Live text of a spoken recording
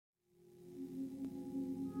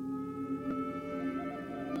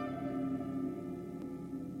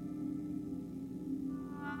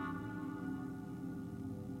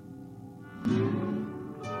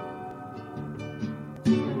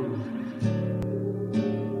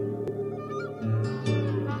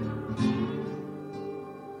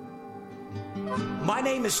My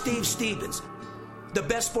name is Steve Stevens, the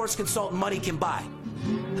best sports consultant money can buy.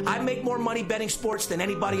 I make more money betting sports than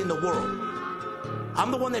anybody in the world. I'm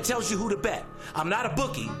the one that tells you who to bet. I'm not a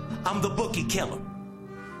bookie, I'm the bookie killer.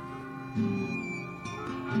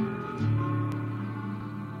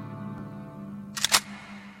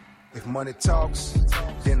 If money talks,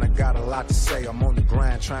 then I got a lot to say. I'm on the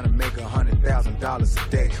grind trying to make $100,000 a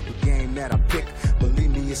day. The game that I pick, believe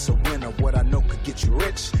me, it's a winner. What I know could get you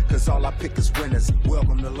rich, cause all I pick is winners.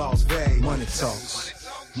 Welcome to Las Vegas. Money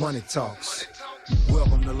talks, money talks.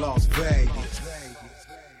 Welcome to Las Vegas.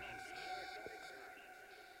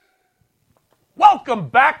 Welcome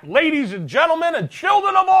back, ladies and gentlemen, and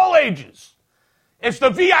children of all ages. It's the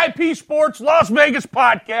VIP Sports Las Vegas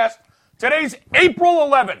podcast. Today's April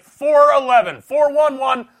 11th,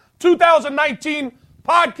 4/11/2019,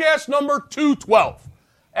 podcast number 212.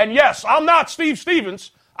 And yes, I'm not Steve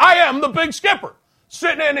Stevens. I am the Big Skipper.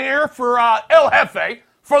 Sitting in here for El Jefe,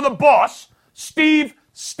 for the boss, Steve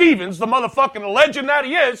Stevens, the motherfucking legend that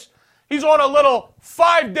he is. He's on a little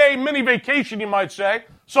 5-day mini vacation, you might say.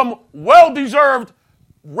 Some well-deserved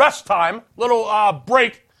rest time, little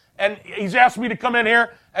break. And he's asked me to come in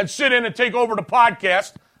here and sit in and take over the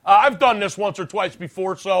podcast. I've done this once or twice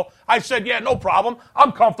before, so I said, yeah, no problem.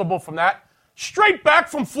 I'm comfortable from that. Straight back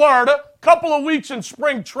from Florida, couple of weeks in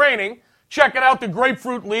spring training, checking out the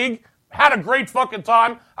Grapefruit League. Had a great fucking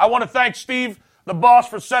time. I want to thank Steve, the boss,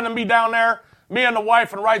 for sending me down there. Me and the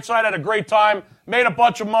wife and right side had a great time, made a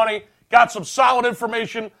bunch of money, got some solid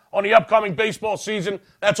information on the upcoming baseball season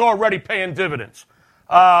that's already paying dividends.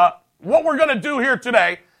 What we're going to do here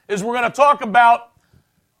today is we're going to talk about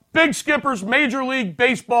Big Skipper's Major League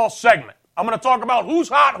Baseball segment. I'm going to talk about who's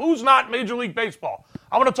hot, who's not Major League Baseball.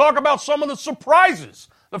 I'm going to talk about some of the surprises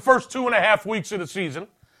the first 2.5 weeks of the season.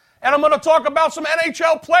 And I'm going to talk about some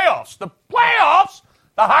NHL playoffs. The playoffs,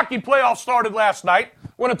 the hockey playoffs started last night.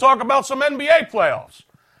 We're going to talk about some NBA playoffs.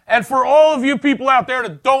 And for all of you people out there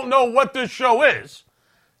that don't know what this show is,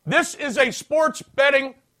 this is a sports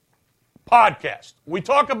betting podcast. We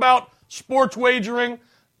talk about sports wagering.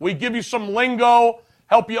 We give you some lingo,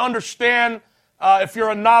 help you understand if you're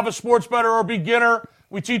a novice sports bettor or a beginner.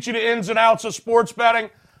 We teach you the ins and outs of sports betting.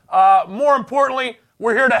 More importantly,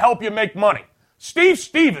 we're here to help you make money. Steve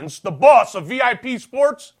Stevens, the boss of VIP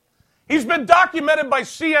Sports, he's been documented by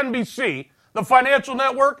CNBC, the financial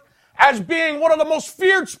network, as being one of the most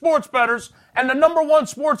feared sports bettors and the #1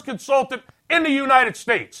 sports consultant in the United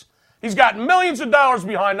States. He's got millions of dollars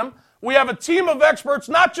behind him. We have a team of experts,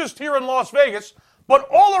 not just here in Las Vegas, but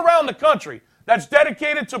all around the country, that's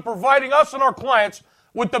dedicated to providing us and our clients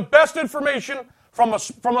with the best information from a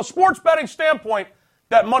sports betting standpoint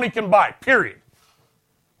that money can buy, period.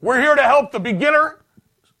 We're here to help the beginner.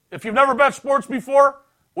 If you've never bet sports before,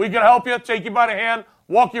 we can help you, take you by the hand,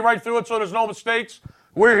 walk you right through it so there's no mistakes.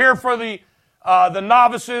 We're here for the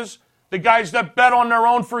novices, the guys that bet on their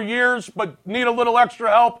own for years but need a little extra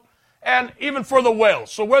help, and even for the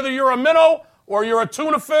whales. So whether you're a minnow or you're a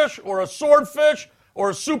tuna fish or a swordfish or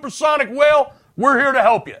a supersonic whale, we're here to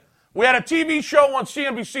help you. We had a TV show on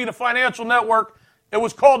CNBC, the financial network. It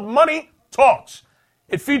was called Money Talks.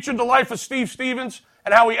 It featured the life of Steve Stevens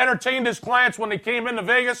and how he entertained his clients when they came into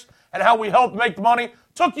Vegas and how we helped make money.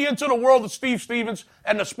 Took you into the world of Steve Stevens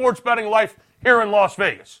and the sports betting life here in Las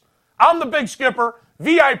Vegas. I'm the Big Skipper,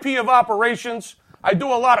 VIP of operations. I do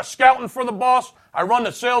a lot of scouting for the boss. I run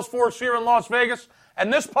the sales force here in Las Vegas.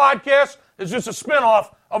 And this podcast is just a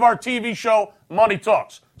spinoff of our TV show, Money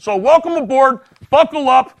Talks. So welcome aboard. Buckle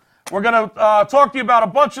up. We're going to talk to you about a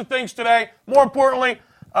bunch of things today. More importantly,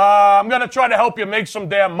 I'm going to try to help you make some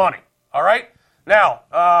damn money. All right? Now,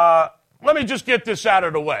 let me just get this out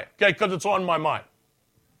of the way, okay, because it's on my mind.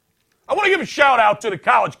 I want to give a shout-out to the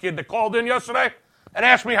college kid that called in yesterday and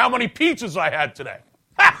asked me how many pizzas I had today.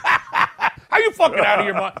 Are you fucking out of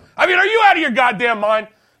your mind? I mean, are you out of your goddamn mind?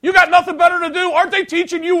 You got nothing better to do? Aren't they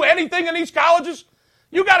teaching you anything in these colleges?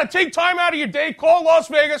 You got to take time out of your day, call Las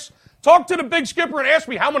Vegas, talk to the Big Skipper, and ask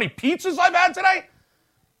me how many pizzas I've had today?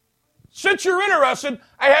 Since you're interested,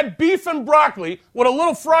 I had beef and broccoli with a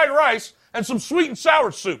little fried rice and some sweet and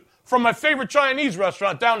sour soup from my favorite Chinese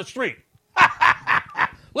restaurant down the street.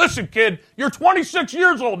 Listen, kid, you're 26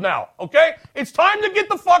 years old now, okay? It's time to get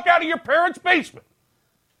the fuck out of your parents' basement.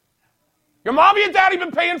 Your mommy and daddy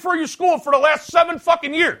been paying for your school for the last 7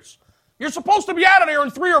 fucking years. You're supposed to be out of there in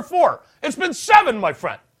 3 or 4. It's been 7, my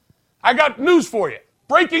friend. I got news for you.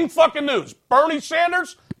 Breaking fucking news. Bernie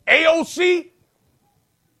Sanders, AOC,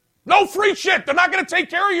 no free shit. They're not going to take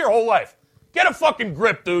care of your whole life. Get a fucking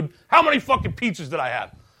grip, dude. How many fucking pizzas did I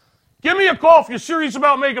have? Give me a call if you're serious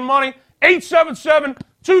about making money.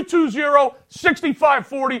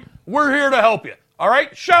 877-220-6540. We're here to help you. All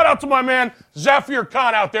right? Shout out to my man Zafir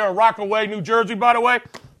Khan out there in Rockaway, New Jersey, by the way.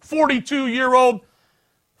 42-year-old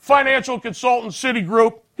financial consultant,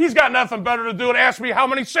 Citigroup. He's got nothing better to do than ask me how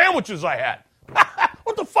many sandwiches I had.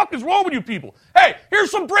 What the fuck is wrong with you people? Hey,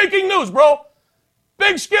 here's some breaking news, bro.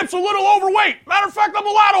 Big Skip's a little overweight. Matter of fact, I'm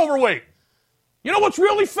a lot overweight. You know what's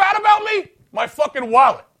really fat about me? My fucking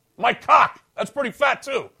wallet. My cock. That's pretty fat,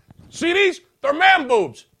 too. See these? They're man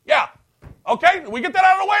boobs. Yeah. Okay? We get that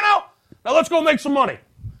out of the way now? Now let's go make some money.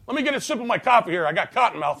 Let me get a sip of my coffee here. I got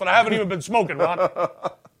cotton mouth, and I haven't even been smoking, Ron.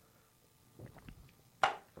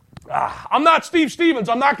 I'm not Steve Stevens.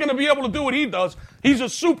 I'm not going to be able to do what he does. He's a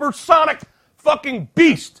supersonic fucking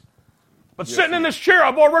beast. But sitting in this chair,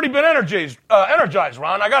 I've already been energized,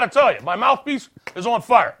 Ron. I got to tell you, my mouthpiece is on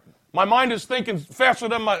fire. My mind is thinking faster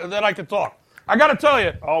than I can talk. I got to tell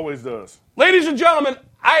you. Always does. Ladies and gentlemen,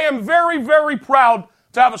 I am very, very proud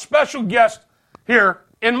to have a special guest here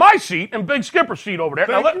in my seat, in Big Skipper's seat over there.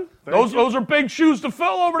 Thank you. Those are big shoes to fill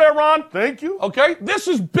over there, Ron. Thank you. Okay? This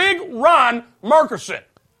is Big Ron Merkerson.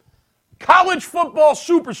 College football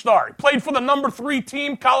superstar. He played for the number 3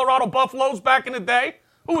 team, Colorado Buffaloes, back in the day.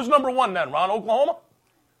 Who was number 1 then, Ron? Oklahoma?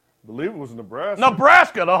 I believe it was Nebraska.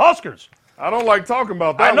 Nebraska, the Huskers. I don't like talking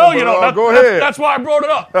about that. I know one, you don't. Go ahead. That's why I brought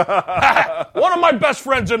it up. One of my best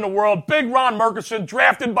friends in the world, Big Ron Merkerson,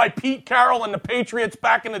 drafted by Pete Carroll and the Patriots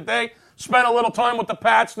back in the day. Spent a little time with the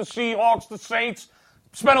Pats, the Seahawks, the Saints.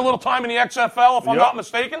 Spent a little time in the XFL, if I'm not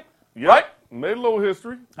mistaken. Yep. Right? Made a little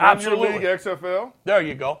history. Absolutely. League, XFL. There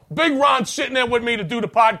you go. Big Ron sitting there with me to do the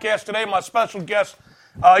podcast today, my special guest.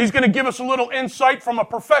 He's going to give us a little insight from a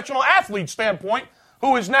professional athlete standpoint,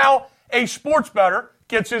 who is now a sports bettor,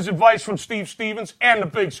 gets his advice from Steve Stevens and the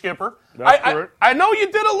Big Skipper. That's correct. I know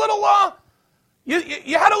you did a little,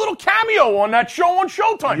 you had a little cameo on that show on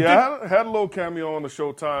Showtime. Yeah, I had a little cameo on the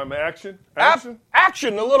Showtime.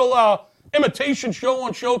 Action, a little imitation show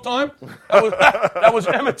on Showtime. That was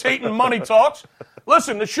imitating Money Talks.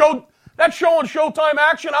 Listen, that show on Showtime,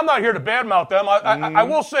 Action, I'm not here to badmouth them. I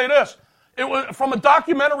will say this. It was from a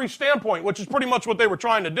documentary standpoint, which is pretty much what they were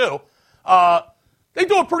trying to do. They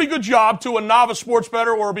do a pretty good job to a novice sports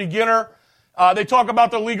bettor or a beginner. They talk about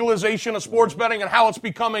the legalization of sports betting and how it's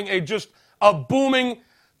becoming a booming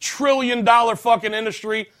trillion-dollar fucking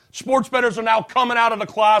industry. Sports bettors are now coming out of the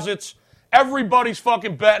closets. Everybody's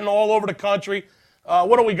fucking betting all over the country.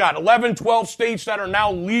 What do we got? 11, 12 states that are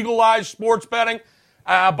now legalized sports betting.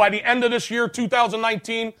 By the end of this year,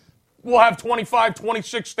 2019, we'll have 25,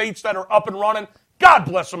 26 states that are up and running. God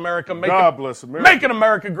bless America. God bless America. Making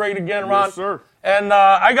America great again, Ron. Yes, sir. And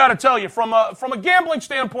I got to tell you, from a gambling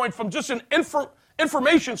standpoint, from just an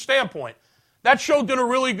information standpoint, that show did a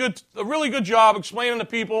really good job explaining to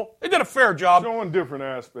people. They did a fair job. Showing different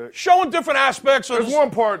aspects. There's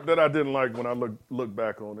one part that I didn't like when I look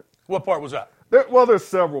back on it. What part was that? There's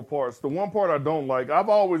several parts. The one part I don't like, I've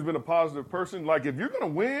always been a positive person. Like, if you're going to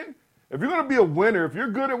win, if you're going to be a winner, if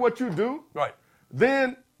you're good at what you do, right,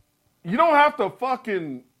 then you don't have to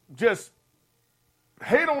fucking just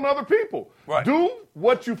hate on other people. Right. Do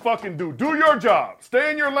what you fucking do. Do your job.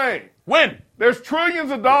 Stay in your lane. Win. There's trillions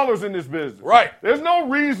of dollars in this business. Right. There's no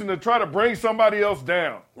reason to try to bring somebody else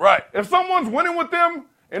down. Right. If someone's winning with them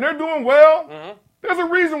and they're doing well, there's a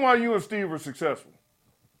reason why you and Steve are successful.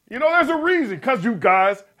 You know, there's a reason, because you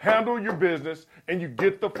guys handle your business and you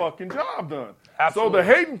get the fucking job done. Absolutely. So the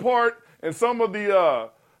hating part and some of the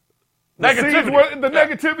negativity.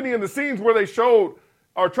 Negativity in the scenes where they showed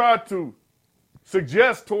or tried to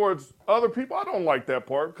suggest towards other people, I don't like that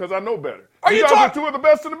part because I know better. You guys are two of the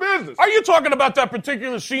best in the business. Are you talking about that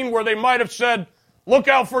particular scene where they might have said, look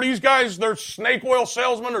out for these guys, they're snake oil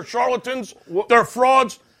salesmen or charlatans, they're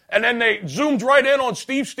frauds, and then they zoomed right in on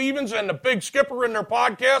Steve Stevens and the Big Skipper in their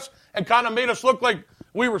podcast and kind of made us look like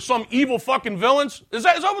we were some evil fucking villains? Is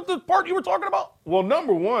that what the part you were talking about? Well,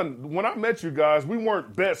 number one, when I met you guys, we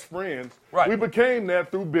weren't best friends. Right. We became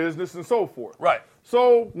that through business and so forth. Right.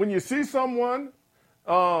 So when you see someone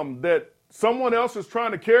that someone else is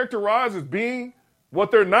trying to characterize as being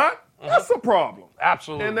what they're not, that's a problem.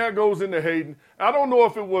 Absolutely. And that goes into hating. I don't know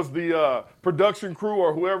if it was the production crew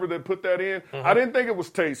or whoever that put that in. I didn't think it was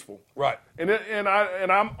tasteful. Right. And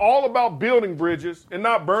I'm all about building bridges and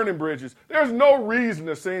not burning bridges. There's no reason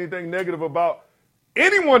to say anything negative about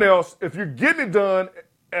anyone else if you're getting it done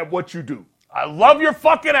at what you do. I love your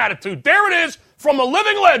fucking attitude. There it is, from a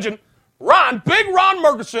living legend, Big Ron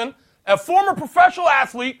Merkerson, a former professional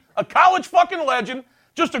athlete, a college fucking legend,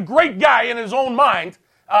 just a great guy in his own mind,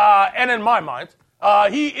 and in my mind.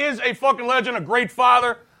 He is a fucking legend, a great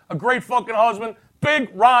father, a great fucking husband, Big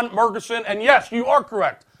Ron Merkerson. And yes, you are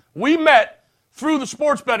correct. We met through the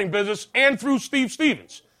sports betting business and through Steve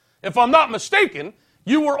Stevens. if I'm not mistaken,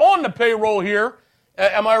 you were on the payroll here.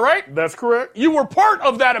 Am I right? That's correct. You were part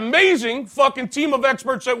of that amazing fucking team of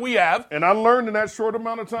experts that we have. And I learned in that short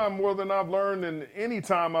amount of time more than I've learned in any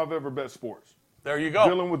time I've ever bet sports. There you go.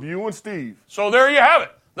 Dealing with you and Steve. So there you have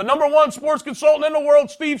it. The number one sports consultant in the world,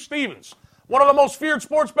 Steve Stevens. One of the most feared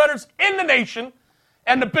sports bettors in the nation.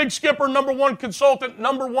 And the Big Skipper, number one consultant,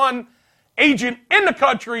 number one agent in the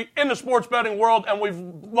country in the sports betting world. And we've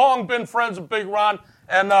long been friends of Big Ron.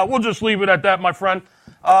 And we'll just leave it at that, my friend.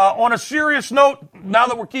 On a serious note, now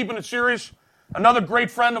that we're keeping it serious, another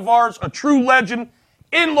great friend of ours, a true legend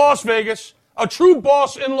in Las Vegas, a true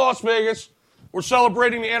boss in Las Vegas. We're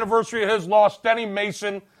celebrating the anniversary of his loss. Denny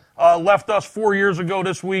Mason left us 4 years ago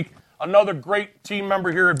this week. Another great team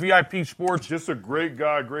member here at VIP Sports. Just a great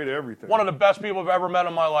guy, great at everything. One of the best people I've ever met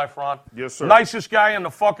in my life, Ron. Yes, sir. Nicest guy in the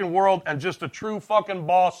fucking world and just a true fucking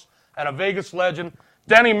boss and a Vegas legend.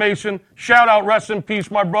 Denny Mason, shout out, rest in peace,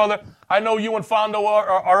 my brother. I know you and Fondo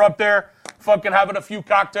are up there fucking having a few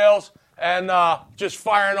cocktails and just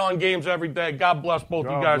firing on games every day. God bless both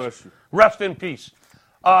you guys. Bless you. Rest in peace.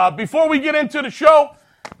 Before we get into the show,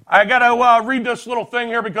 I got to read this little thing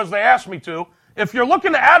here because they asked me to. If you're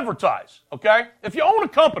looking to advertise, okay, if you own a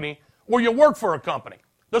company or you work for a company,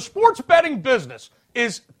 the sports betting business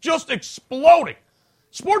is just exploding.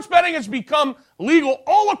 Sports betting has become legal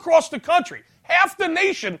all across the country. Half the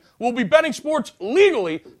nation will be betting sports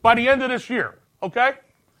legally by the end of this year, okay?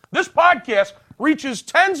 This podcast reaches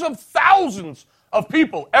tens of thousands of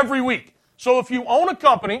people every week. So if you own a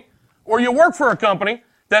company or you work for a company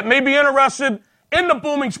that may be interested in the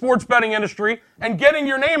booming sports betting industry and getting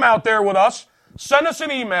your name out there with us, send us an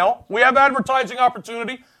email. We have advertising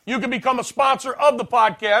opportunity. You can become a sponsor of the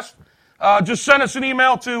podcast. Just send us an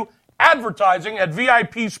email to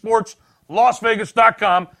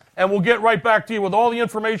advertising@VIPSportsLasVegas.com, and we'll get right back to you with all the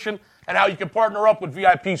information and how you can partner up with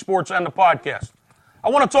VIP Sports and the podcast. I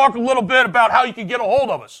want to talk a little bit about how you can get a hold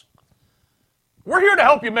of us. We're here to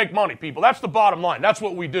help you make money, people. That's the bottom line. That's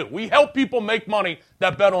what we do. We help people make money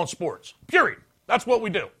that bet on sports. Period. That's what we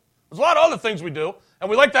do. There's a lot of other things we do, and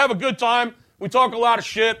we like to have a good time. We talk a lot of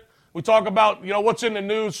shit. We talk about, what's in the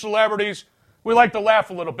news, celebrities. We like to laugh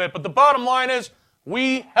a little bit. But the bottom line is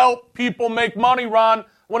we help people make money, Ron.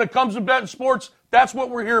 When it comes to betting sports, that's what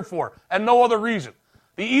we're here for, and no other reason.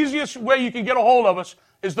 The easiest way you can get a hold of us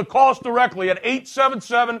is to call us directly at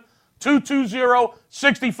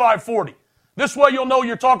 877-220-6540. This way you'll know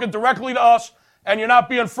you're talking directly to us and you're not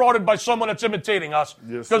being frauded by someone that's imitating us.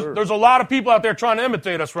 Yes, because sir. there's a lot of people out there trying to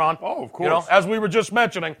imitate us, Ron. Oh, of course. As we were just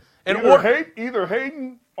mentioning. Either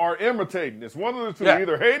hating or imitating. It's one of the two. Yeah.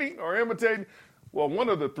 Either hating or imitating. Well, one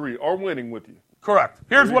of the three are winning with you. Correct.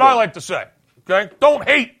 Here's what I like to say. Okay? Don't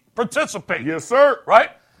hate. Participate. Yes, sir.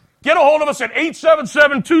 Right? Get a hold of us at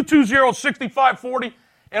 877-220-6540.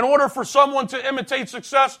 In order for someone to imitate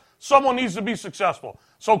success, someone needs to be successful.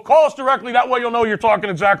 So call us directly. That way you'll know you're talking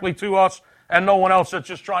exactly to us and no one else that's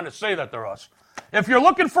just trying to say that they're us. If you're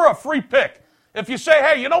looking for a free pick, if you say,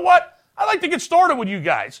 hey, you know what? I'd like to get started with you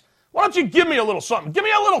guys. Why don't you give me a little something? Give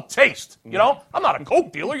me a little taste. I'm not a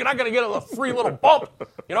coke dealer. You're not going to get a free little bump.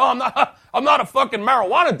 I'm not a fucking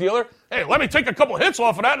marijuana dealer. Hey, let me take a couple hits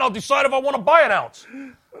off of that and I'll decide if I want to buy an ounce.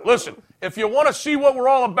 Listen, if you want to see what we're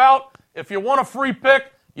all about, if you want a free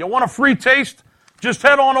pick, you want a free taste, just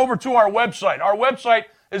head on over to our website. Our website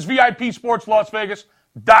is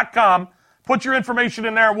VIPSportsLasVegas.com. Put your information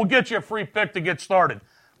in there and we'll get you a free pick to get started.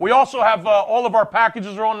 We also have all of our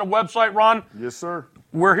packages are on the website, Ron. Yes, sir.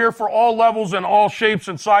 We're here for all levels and all shapes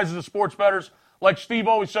and sizes of sports bettors. Like Steve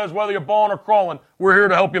always says, whether you're balling or crawling, we're here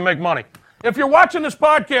to help you make money. If you're watching this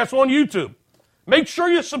podcast on YouTube, make sure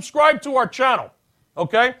you subscribe to our channel,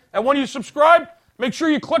 okay? And when you subscribe, make sure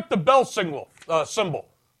you click the bell symbol.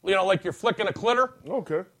 Like you're flicking a clitter.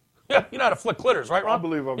 Okay. Yeah, you know how to flick clitters, right, Ron? I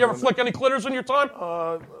believe I've You ever done flick any clitters in your time?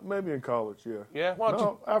 Maybe in college, yeah. Yeah? Why don't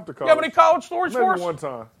No, after you college. have any college stories Maybe for us? one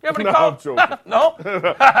time. You have any No, college? I'm joking. No?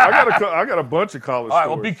 I got a bunch of college All right,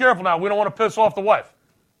 well, stories. be careful now. We don't want to piss off the wife.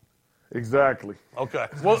 Exactly. Okay.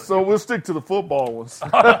 Well, So we'll stick to the football ones.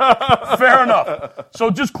 fair enough. So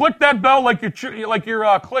just click that bell like you're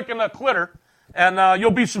clicking a clitter, and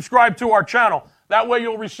you'll be subscribed to our channel. That way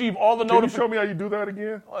you'll receive all the Can you notifications. show me how you do that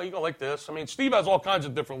again? Oh, you go like this. I mean, Steve has all kinds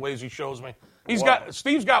of different ways he shows me. Wow.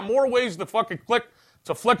 Steve's got more ways to flick a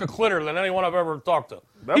clitter than anyone I've ever talked to.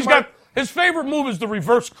 That His favorite move is the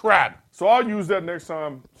reverse crab. So I'll use that next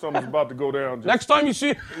time something's about to go down. Next time you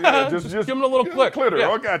see, just give him a little click. Clitter. Yeah.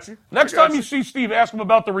 I got you. Next time you see Steve, ask him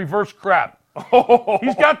about the reverse crab.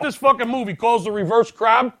 He's got this fucking move he calls the reverse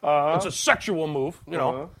crab. It's a sexual move,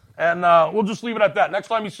 and we'll just leave it at that. Next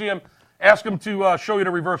time you see him, Ask him to show you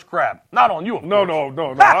the reverse crab. Not on you, of No. course.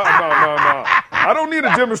 No. I don't need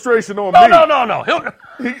a demonstration on me. No.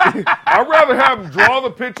 I'd rather have him draw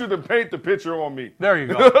the picture than paint the picture on me. There you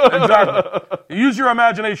go. Exactly. Use your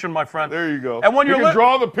imagination, my friend. There you go. And when you you're can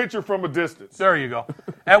draw the picture from a distance. There you go.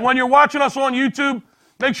 And when you're watching us on YouTube,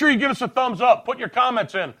 make sure you give us a thumbs up. Put your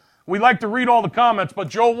comments in. We like to read all the comments, but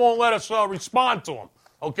Joe won't let us respond to them.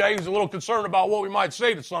 Okay? He's a little concerned about what we might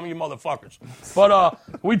say to some of you motherfuckers. But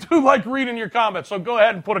we do like reading your comments, so go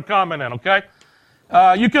ahead and put a comment in, okay?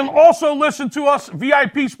 You can also listen to us,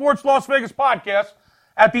 VIP Sports Las Vegas Podcast,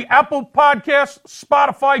 at the Apple Podcasts,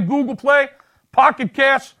 Spotify, Google Play, Pocket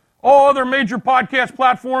Casts, all other major podcast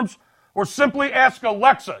platforms, or simply ask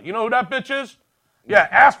Alexa. You know who that bitch is? Yeah,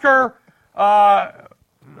 ask her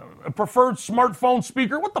a preferred smartphone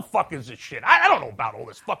speaker. What the fuck is this shit? I don't know about all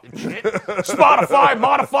this fucking shit. Spotify,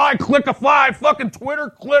 Modify, Clickify, fucking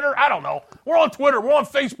Twitter, Clitter. I don't know. We're on Twitter. We're on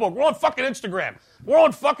Facebook. We're on fucking Instagram. We're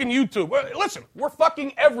on fucking YouTube. Listen, we're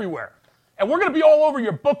fucking everywhere. And we're going to be all over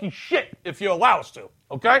your bookie shit if you allow us to.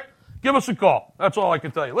 Okay? Give us a call. That's all I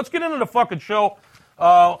can tell you. Let's get into the fucking show.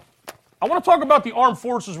 I want to talk about the armed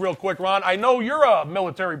forces real quick, Ron. I know you're a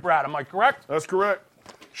military brat. Am I correct? That's correct.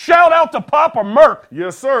 Shout out to Papa Merck.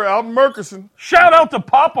 Yes, sir. Alton Murkerson. Shout out to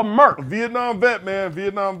Papa Merck. Vietnam vet, man.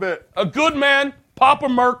 Vietnam vet. A good man, Papa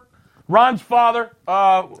Merck, Ron's father.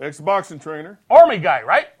 Ex-boxing trainer. Army guy,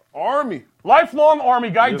 right? Army. Lifelong Army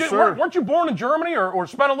guy. Yes, sir. Weren't you born in Germany or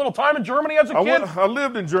spent a little time in Germany as a kid? I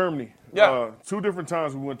lived in Germany. Yeah. 2 different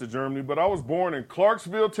times we went to Germany, but I was born in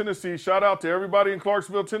Clarksville, Tennessee. Shout out to everybody in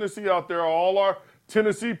Clarksville, Tennessee out there, all our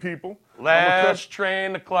Tennessee people. Last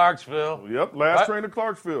train to Clarksville. Yep, last train to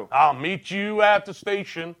Clarksville. I'll meet you at the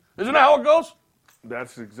station. Isn't that how it goes?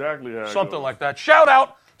 That's exactly how it Something goes. like that. Shout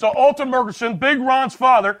out to Alton Murkerson, Big Ron's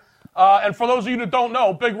father. And for those of you that don't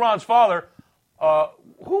know, Big Ron's father,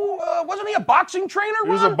 wasn't he a boxing trainer, Ron?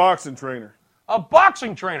 He was a boxing trainer. A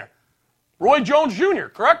boxing trainer. Roy Jones Jr.,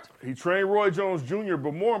 correct? He trained Roy Jones Jr.,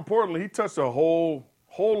 but more importantly, he touched a whole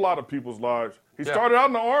lot of people's lives. He started out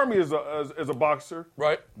in the Army as a boxer,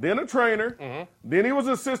 right? Then a trainer. Mm-hmm. Then he was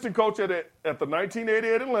an assistant coach at the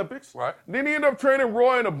 1988 Olympics. Right. Then he ended up training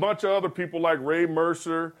Roy and a bunch of other people like Ray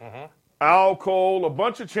Mercer, Al Cole, a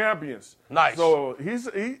bunch of champions. Nice. So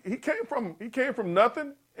he came from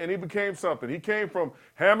nothing and he became something. He came from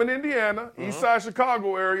Hammond, Indiana, East Side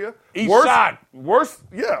Chicago area. Side.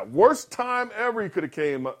 Worst time ever he could have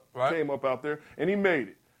came up out there, and he made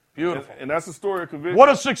it. Beautiful. And that's the story of conviction. What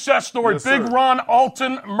a success story. Yes, Big sir. Ron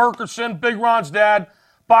Alton Murkerson, Big Ron's dad,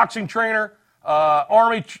 boxing trainer,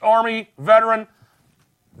 Army veteran,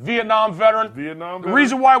 Vietnam veteran. The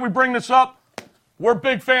reason why we bring this up, we're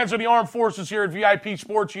big fans of the Armed Forces here at VIP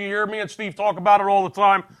Sports. You hear me and Steve talk about it all the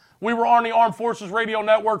time. We were on the Armed Forces Radio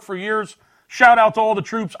Network for years. Shout out to all the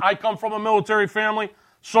troops. I come from a military family.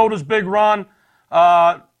 So does Big Ron.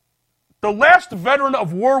 The last veteran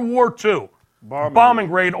of World War II,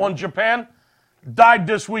 bombing raid on Japan, died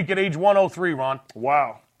this week at age 103, Ron.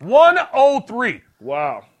 Wow. 103.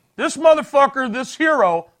 Wow. This motherfucker, this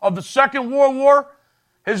hero of the Second World War,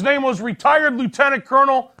 his name was retired Lieutenant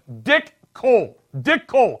Colonel Dick Cole. Dick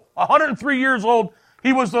Cole, 103 years old.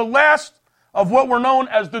 He was the last of what were known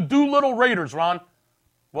as the Doolittle Raiders, Ron.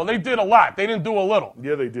 Well, they did a lot. They didn't do a little.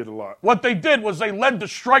 Yeah, they did a lot. What they did was they led the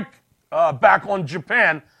strike back on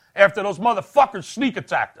Japan after those motherfuckers sneak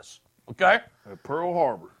attacked us. Okay? At Pearl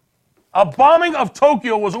Harbor. A bombing of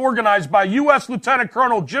Tokyo was organized by U.S. Lieutenant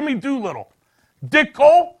Colonel Jimmy Doolittle. Dick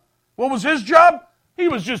Cole, what was his job? He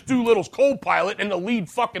was just Doolittle's co-pilot in the lead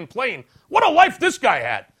fucking plane. What a life this guy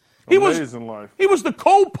had. Amazing life. He was the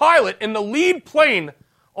co-pilot in the lead plane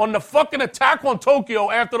on the fucking attack on Tokyo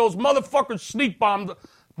after those motherfuckers sneak bombed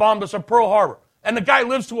us at Pearl Harbor. And the guy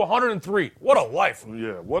lives to 103. What a life.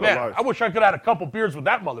 Yeah, what Man, a life. I wish I could have had a couple beers with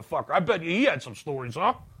that motherfucker. I bet he had some stories,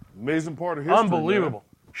 huh? Amazing part of history. Unbelievable.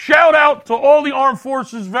 Man. Shout out to all the Armed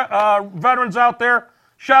Forces veterans out there.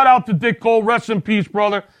 Shout out to Dick Cole. Rest in peace,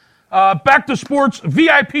 brother. Back to sports.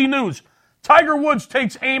 VIP news. Tiger Woods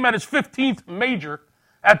takes aim at his 15th major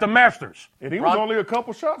at the Masters. And he was only a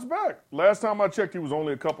couple shots back. Last time I checked, he was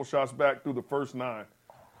only a couple shots back through the first 9.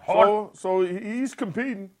 So he's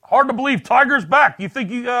competing. Hard to believe Tiger's back. You think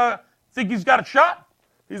he's got a shot?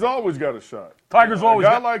 He's always got a shot. Tiger's always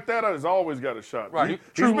a guy like that has always got a shot. Right.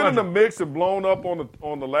 He's been in the mix and blown up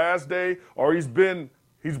on the last day, or he's blown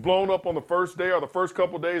up on the first day or the first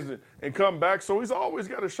couple days and come back. So he's always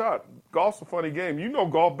got a shot. Golf's a funny game. You know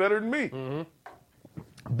golf better than me. Mm-hmm.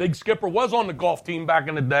 Big Skipper was on the golf team back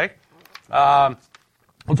in the day.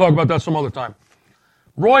 We'll talk about that some other time.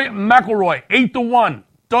 Roy McIlroy, 8-1.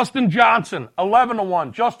 Dustin Johnson,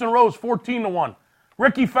 11-1. Justin Rose, 14-1.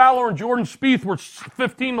 Ricky Fowler and Jordan Spieth were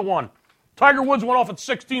 15-1. Tiger Woods went off at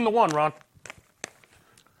 16-1, Ron.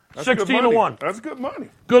 16-1. That's good money.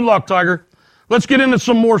 Good luck, Tiger. Let's get into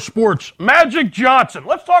some more sports. Magic Johnson.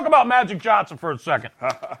 Let's talk about Magic Johnson for a second.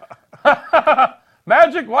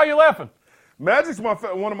 Magic, why are you laughing? Magic's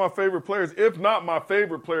one of my favorite players, if not my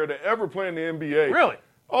favorite player to ever play in the NBA. Really?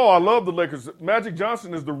 Oh, I love the Lakers. Magic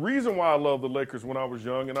Johnson is the reason why I love the Lakers when I was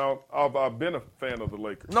young, and I've been a fan of the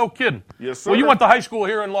Lakers. No kidding. Yes, sir. Well, you went to high school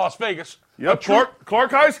here in Las Vegas. Yep,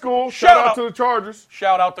 Clark High School. Shout Shout out out to the Chargers.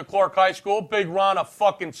 Shout out to Clark High School. Big Ron, a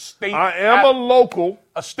fucking state. I am a local.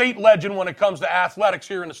 A state legend when it comes to athletics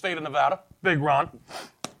here in the state of Nevada. Big Ron.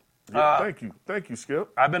 Yeah, thank you, Skip.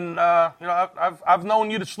 I've been, I've known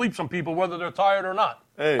you to sleep some people, whether they're tired or not.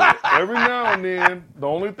 Hey, every now and then, the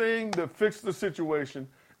only thing that fixes the situation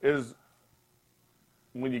is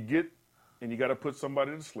when you get and you got to put somebody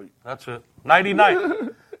to sleep. That's it.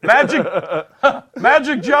 99.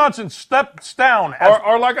 Magic Johnson steps down.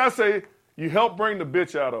 Or like I say, you help bring the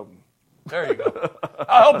bitch out of them. There you go.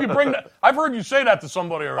 I'll help you bring that. I've heard you say that to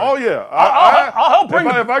somebody already. Oh yeah, I'll help bring.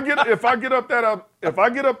 If I get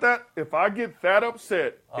that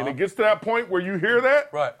upset and it gets to that point where you hear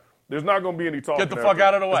that, right? There's not going to be any talking. Get the fuck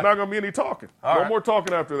out of the way. There's not going to be any talking. No more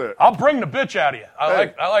talking after that. I'll bring the bitch out of you.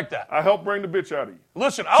 I like that. I help bring the bitch out of you.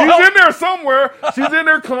 Listen, she's in there somewhere. She's in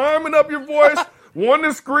there climbing up your voice, wanting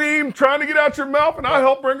to scream, trying to get out your mouth, and I'll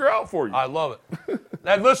help bring her out for you. I love it.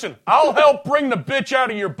 Now listen, I'll help bring the bitch out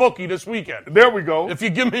of your bookie this weekend. There we go. If you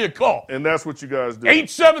give me a call. And that's what you guys do.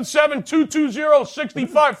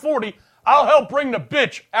 877-220-6540. I'll help bring the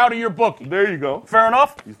bitch out of your bookie. There you go. Fair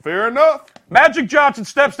enough? Fair enough. Magic Johnson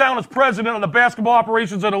steps down as president of the basketball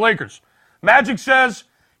operations of the Lakers. Magic says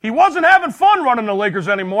he wasn't having fun running the Lakers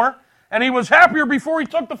anymore, and he was happier before he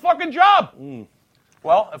took the fucking job.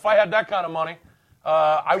 Well, if I had that kind of money,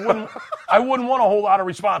 I wouldn't want a whole lot of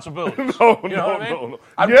responsibilities. No.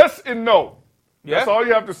 Yes and no. Yeah? That's all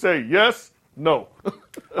you have to say. Yes, no.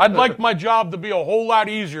 I'd like my job to be a whole lot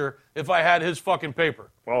easier if I had his fucking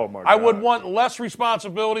paper. Oh, my God. I would want less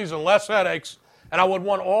responsibilities and less headaches, and I would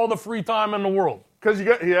want all the free time in the world. Because he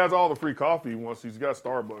has all the free coffee once he's got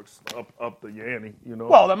Starbucks up the yanny, you know.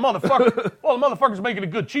 Well, the motherfucker's making a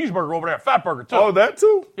good cheeseburger over there at Fatburger, too. Oh, that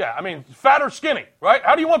too? Yeah, I mean, fat or skinny, right?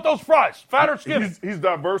 How do you want those fries? Fat or skinny? He's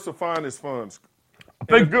diversifying his funds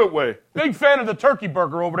in a good way. Big fan of the turkey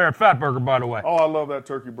burger over there at Fatburger, by the way. Oh, I love that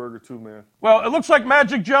turkey burger too, man. Well, it looks like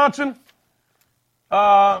Magic Johnson,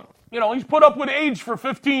 he's put up with age for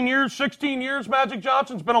 15 years, 16 years, Magic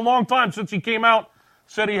Johnson. It's been a long time since he came out,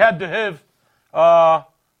 said he had to HIV.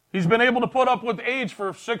 He's been able to put up with age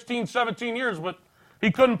for 16, 17 years, but he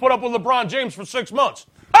couldn't put up with LeBron James for 6 months.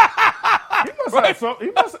 He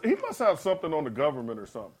must have something on the government or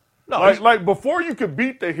something. No, like before you could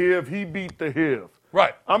beat the HIV, he beat the HIV.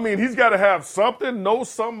 Right. I mean, he's got to have something,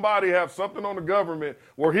 somebody have something on the government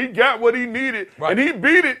where he got what he needed, and he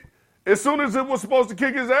beat it as soon as it was supposed to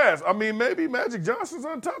kick his ass. I mean, maybe Magic Johnson's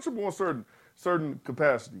untouchable in certain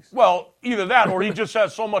capacities. Well, either that or he just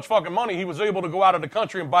has so much fucking money he was able to go out of the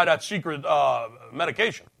country and buy that secret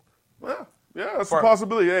medication. Well, yeah, that's a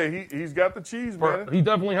possibility. Hey, he's got the cheese, man. He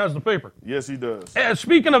definitely has the paper. Yes, he does.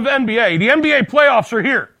 Speaking of NBA, the NBA playoffs are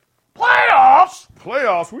here. Playoffs?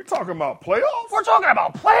 Playoffs? We talking about playoffs? We're talking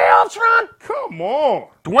about playoffs, Ron? Come on.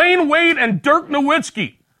 Dwayne Wade and Dirk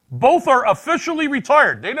Nowitzki both are officially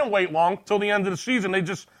retired. They didn't wait long till the end of the season.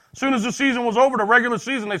 As soon as the season was over, the regular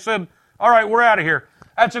season, they said, all right, we're out of here.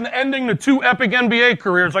 That's an ending to two epic NBA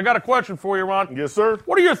careers. I got a question for you, Ron. Yes, sir.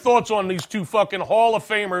 What are your thoughts on these two fucking Hall of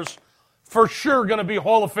Famers, for sure going to be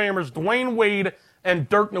Hall of Famers, Dwayne Wade and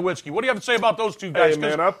Dirk Nowitzki? What do you have to say about those two guys? Hey,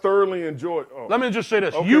 man, I thoroughly enjoyed. Oh. Let me just say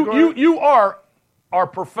this: okay, you are our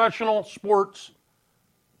professional sports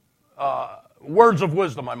words of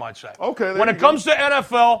wisdom, I might say. Okay. When it comes to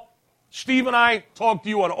NFL, Steve and I talk to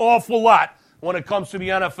you an awful lot. When it comes to the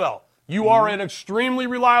NFL, you are an extremely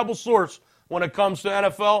reliable source when it comes to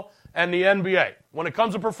NFL and the NBA. When it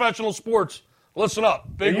comes to professional sports, listen up.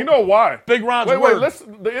 And you know why? Big Ron's word. Wait,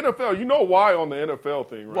 listen, the NFL, you know why on the NFL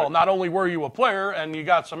thing, right? Well, not only were you a player and you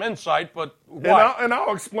got some insight, but why? And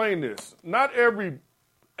I'll explain this. Not every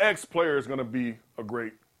ex-player is going to be a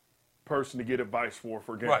great person to get advice for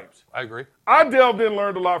games. Right, I agree. I delved in and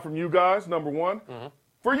learned a lot from you guys, number one. Mm-hmm.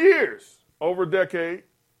 For years, over a decade,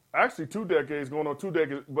 actually 2 decades, going on 2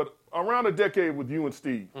 decades, but around a decade with you and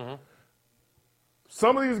Steve. Mm-hmm.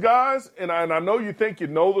 Some of these guys, and I know you think you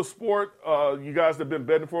know the sport, you guys that have been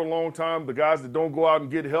betting for a long time, the guys that don't go out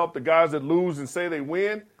and get help, the guys that lose and say they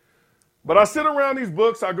win. But I sit around these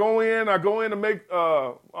books, I go in to make,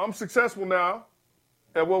 I'm successful now,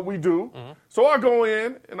 at what we do. So I go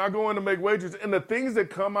in to make wagers, and the things that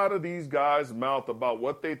come out of these guys' mouth about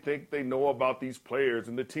what they think they know about these players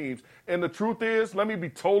and the teams. And the truth is, let me be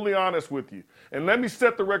totally honest with you, and let me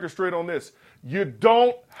set the record straight on this. You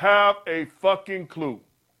don't have a fucking clue.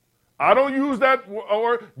 I don't use that,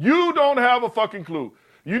 or you don't have a fucking clue.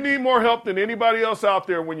 You need more help than anybody else out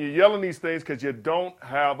there when you're yelling these things because you don't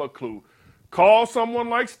have a clue. Call someone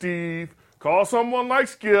like Steve, call someone like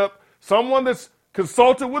Skip, someone that's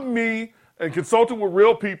consulted with me and consulted with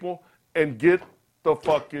real people, and get the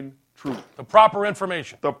fucking truth. The proper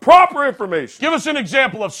information. The proper information. Give us an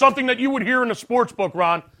example of something that you would hear in a sports book,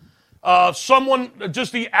 Ron. Someone,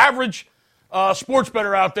 just the average sports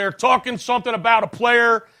bettor out there, talking something about a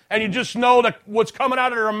player, and you just know that what's coming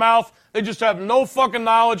out of their mouth, they just have no fucking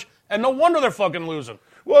knowledge, and no wonder they're fucking losing.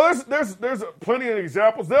 Well, there's plenty of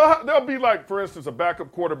examples. There'll be like, for instance, a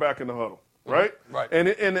backup quarterback in the huddle. Right? Right.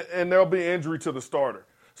 And there'll be injury to the starter.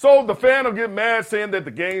 So the fan will get mad saying that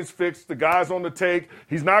the game's fixed, the guy's on the take,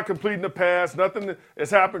 he's not completing the pass, nothing has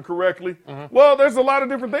happened correctly. Well, there's a lot of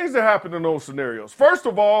different things that happen in those scenarios. First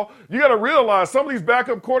of all, you got to realize some of these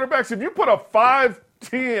backup quarterbacks, if you put a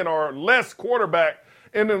 5'10" or less quarterback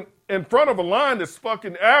in front of a line that's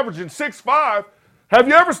fucking averaging 6'5", have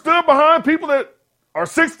you ever stood behind people that are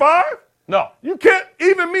 6'5"? No. You can't,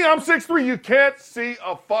 even me, I'm 6'3", you can't see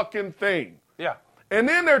a fucking thing. Yeah. And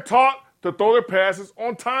then they're taught to throw their passes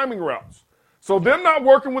on timing routes. So them not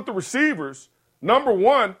working with the receivers, number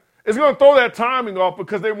one, is going to throw that timing off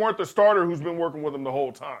because they weren't the starter who's been working with them the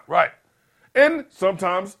whole time. Right. And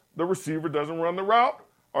sometimes the receiver doesn't run the route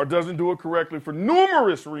or doesn't do it correctly for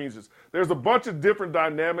numerous reasons. There's a bunch of different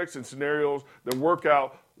dynamics and scenarios that work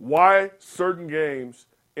out why certain games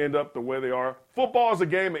end up the way they are. Football is a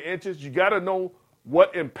game of inches. You got to know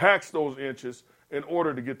what impacts those inches in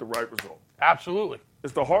order to get the right result. Absolutely.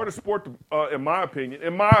 It's the hardest sport, in my opinion,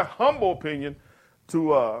 in my humble opinion,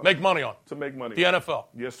 to make money on. To make money. The NFL.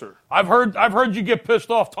 Yes, sir. I've heard you get pissed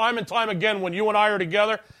off time and time again when you and I are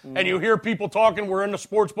together and you hear people talking. We're in the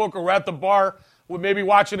sports book or we're at the bar. We're maybe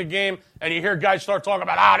watching a game, and you hear guys start talking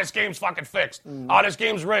about, this game's fucking fixed. This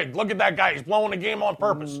game's rigged. Look at that guy. He's blowing the game on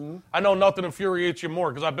purpose. I know nothing infuriates you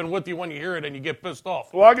more because I've been with you when you hear it and you get pissed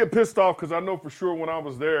off. Well, I get pissed off because I know for sure when I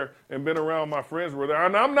was there and been around my friends were there.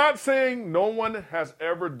 And I'm not saying no one has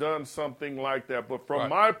ever done something like that, but from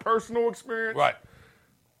my personal experience,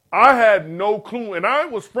 I had no clue. And I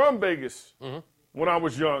was from Vegas when I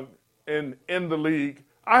was young and in the league.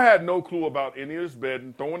 I had no clue about any of this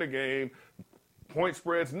betting, throwing a game, point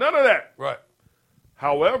spreads, none of that. Right.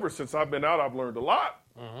 However, since I've been out, I've learned a lot,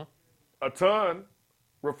 a ton,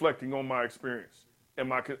 reflecting on my experience and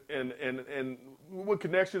my and with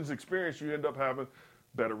connections, experience, you end up having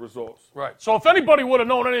better results. Right. So if anybody would have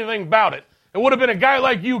known anything about it, it would have been a guy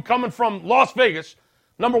like you coming from Las Vegas,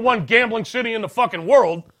 #1 gambling city in the fucking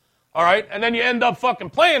world. All right, and then you end up fucking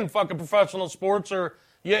playing fucking professional sports, or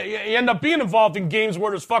you end up being involved in games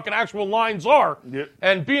where there's fucking actual lines are. Yep.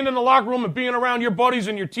 And being in the locker room and being around your buddies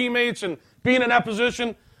and your teammates and being in that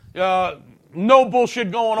position, no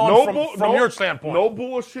bullshit going on from your standpoint. No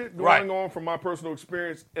bullshit going on from my personal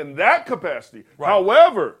experience in that capacity. Right.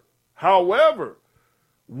 However,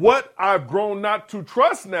 what I've grown not to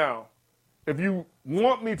trust now, if you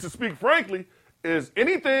want me to speak frankly, is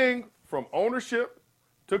anything from ownership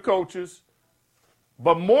to coaches,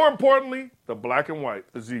 but more importantly, the black and white,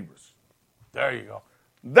 the zebras. There you go.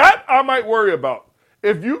 That I might worry about.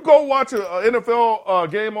 If you go watch an NFL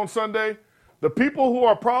game on Sunday, the people who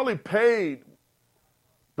are probably paid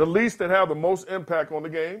the least that have the most impact on the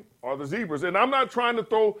game are the zebras. And I'm not trying to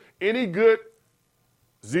throw any good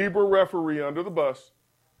zebra referee under the bus,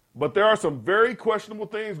 but there are some very questionable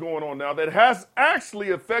things going on now that has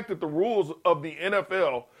actually affected the rules of the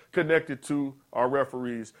NFL connected to our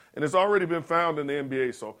referees, and it's already been found in the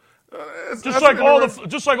NBA. So, just like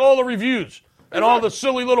all the reviews and all the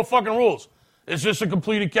silly little fucking rules. Is this a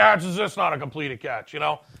completed catch? Is this not a completed catch? You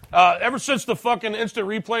know, ever since the fucking instant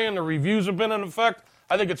replay and the reviews have been in effect,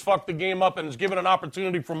 I think it's fucked the game up and it's given an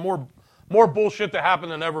opportunity for more bullshit to happen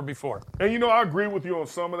than ever before. And, you know, I agree with you on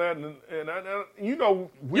some of that. And you know,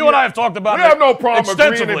 you and I have talked about it. We have no problem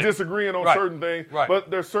agreeing and disagreeing on certain things. Right. But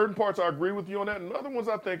there's certain parts I agree with you on that, and other ones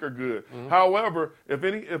I think are good. However,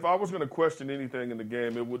 if I was going to question anything in the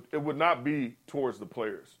game, it would not be towards the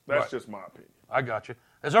players. That's just my opinion. I got you.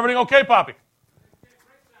 Is everything okay, Poppy?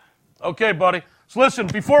 Okay, buddy. So listen,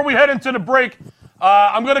 before we head into the break,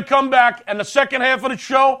 I'm going to come back, and the second half of the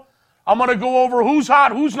show, I'm going to go over who's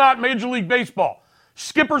hot, who's not in Major League Baseball.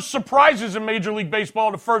 Skipper's surprises in Major League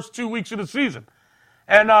Baseball the first 2 weeks of the season.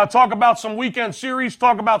 And talk about some weekend series,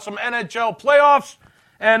 talk about some NHL playoffs,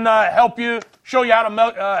 and help you, show you how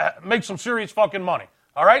to make some serious fucking money.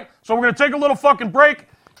 All right? So we're going to take a little fucking break,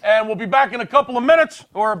 and we'll be back in a couple of minutes,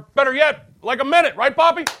 or better yet, like a minute. Right,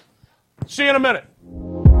 Poppy? See you in a minute.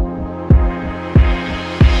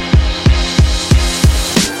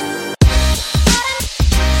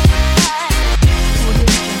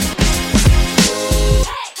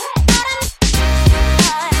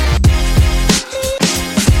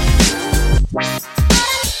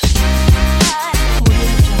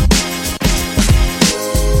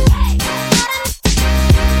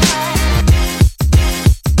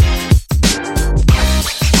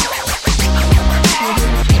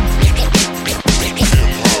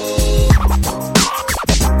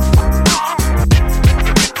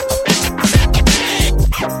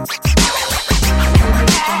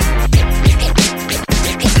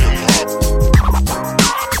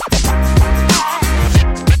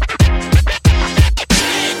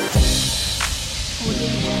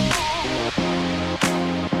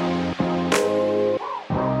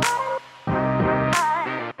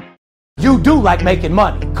 You do like making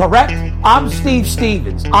money, correct? I'm Steve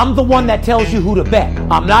Stevens. I'm the one that tells you who to bet.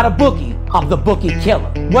 I'm not a bookie. I'm the bookie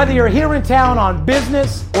killer. Whether you're here in town on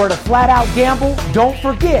business or to flat out gamble, don't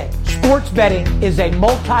forget, sports betting is a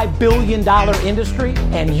multi-billion-dollar industry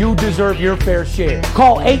and you deserve your fair share.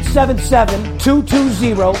 Call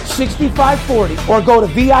 877-220-6540 or go to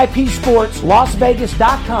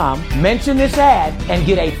VIPSportsLasVegas.com, mention this ad, and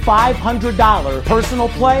get a $500 personal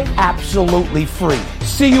play absolutely free.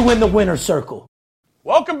 See you in the winner's circle.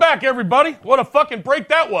 Welcome back, everybody. What a fucking break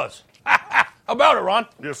that was. How about it, Ron?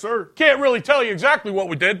 Yes, sir. Can't really tell you exactly what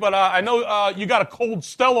we did, but I know you got a cold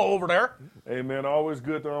Stella over there. Hey, man, always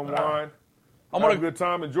good to unwind. Have a good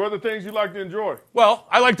time. Enjoy the things you like to enjoy. Well,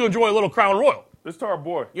 I like to enjoy a little Crown Royal. This is our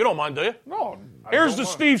boy. You don't mind, do you? No. Here's the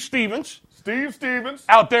mind. Steve Stevens. Steve Stevens.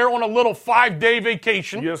 Out there on a little 5-day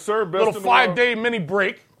vacation. Yes, sir. Best Little in the world. 5-day mini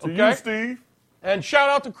break. To Okay? you, Steve. And shout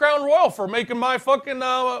out to Crown Royal for making my fucking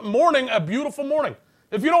morning a beautiful morning.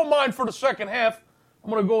 If you don't mind for the second half, I'm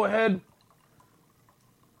going to go ahead,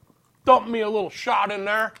 dump me a little shot in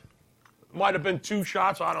there. Might have been 2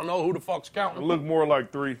 shots. I don't know. Who the fuck's counting? It looked more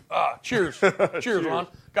like 3. Cheers. Cheers, Ron.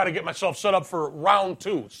 Got to get myself set up for round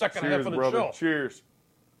 2, second half Cheers, of the brother. show. Cheers.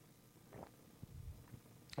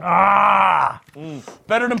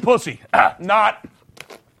 Better than pussy. Not.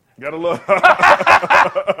 Gotta love.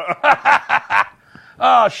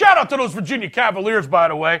 Shout out to those Virginia Cavaliers, by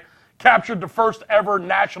the way. Captured the first ever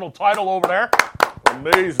national title over there.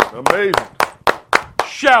 Amazing. Amazing.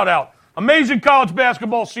 Shout out. Amazing college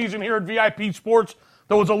basketball season here at VIP Sports.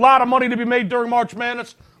 There was a lot of money to be made during March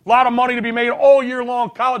Madness. A lot of money to be made all year long.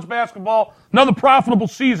 College basketball. Another profitable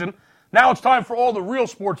season. Now it's time for all the real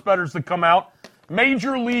sports bettors to come out.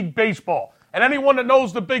 Major League Baseball. And anyone that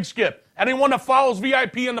knows the Big Skip, anyone that follows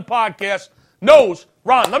VIP in the podcast knows.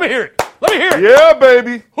 Ron, let me hear it. Let me hear it. Yeah,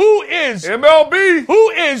 baby. Who is MLB? Who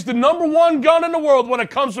is the number one gun in the world when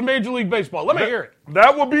it comes to Major League Baseball? Let me hear it.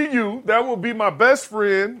 That will be you. That will be my best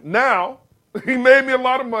friend now. He made me a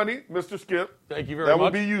lot of money, Mr. Skip. Thank you very much. That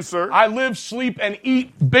will be you, sir. I live, sleep, and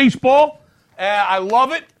eat baseball. I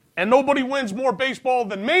love it, and nobody wins more baseball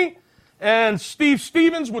than me. And Steve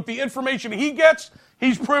Stevens, with the information he gets,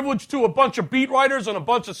 he's privileged to a bunch of beat writers and a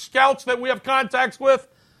bunch of scouts that we have contacts with.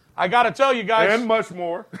 I got to tell you guys. And much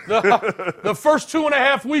more. The first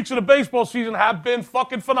 2.5 weeks of the baseball season have been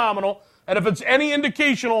fucking phenomenal. And if it's any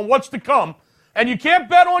indication on what's to come, and you can't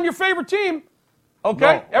bet on your favorite team,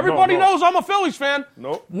 okay? No, Everybody no. knows I'm a Phillies fan.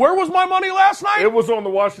 Nope. Where was my money last night? It was on the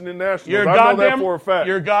Washington Nationals. You're I know that for a fact.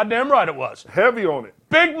 You're goddamn right it was. Heavy on it.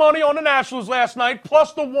 Big money on the Nationals last night,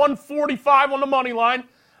 plus the 145 on the money line.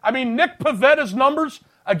 I mean, Nick Pavetta's numbers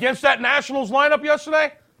against that Nationals lineup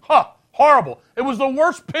yesterday, horrible. It was the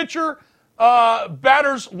worst pitcher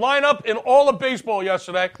batters lineup in all of baseball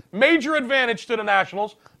yesterday. Major advantage to the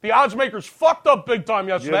Nationals. The odds makers fucked up big time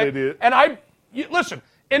yesterday. Yeah, they did. And listen,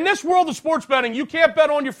 in this world of sports betting, you can't bet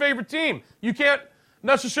on your favorite team. You can't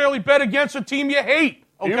necessarily bet against a team you hate.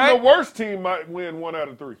 Okay? Even the worst team might win 1 out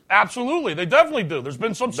of 3. Absolutely. They definitely do. There's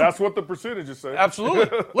been some. That's what the percentages say.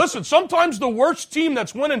 Absolutely. Listen, sometimes the worst team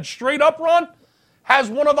that's winning straight up, Ron,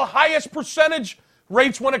 has one of the highest percentage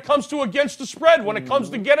rates when it comes to against the spread, when it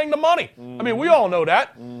comes to getting the money. I mean, we all know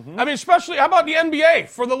that. I mean, especially, how about the NBA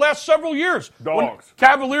for the last several years? Dogs.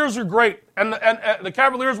 Cavaliers are great, and the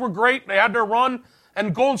Cavaliers were great. They had their run,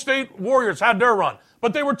 and Golden State Warriors had their run.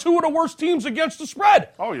 But they were 2 of the worst teams against the spread.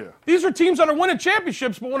 Oh, yeah. These are teams that are winning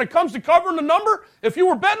championships, but when it comes to covering the number, if you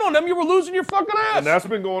were betting on them, you were losing your fucking ass. And that's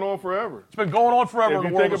been going on forever. It's been going on forever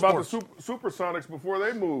in the world of sports. If you think about the Supersonics before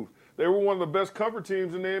they moved, they were one of the best cover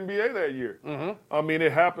teams in the NBA that year. I mean,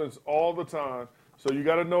 it happens all the time. So you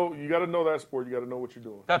got to know that sport. You got to know what you're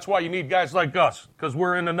doing. That's why you need guys like us, because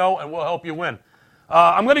we're in the know and we'll help you win.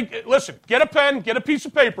 I'm going to, listen, get a pen, get a piece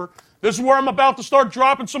of paper. This is where I'm about to start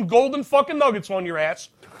dropping some golden fucking nuggets on your ass.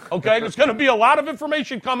 Okay? There's going to be a lot of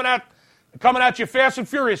information coming at you fast and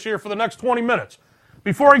furious here for the next 20 minutes.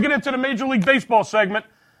 Before I get into the Major League Baseball segment,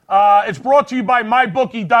 it's brought to you by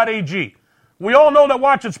MyBookie.ag. We all know that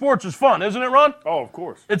watching sports is fun, isn't it, Ron? Oh, of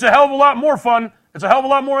course. It's a hell of a lot more fun. It's a hell of a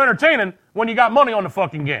lot more entertaining when you got money on the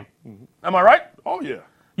fucking game. Mm-hmm. Am I right? Oh, yeah.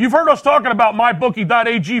 You've heard us talking about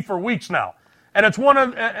MyBookie.ag for weeks now. And it's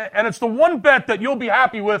the one bet that you'll be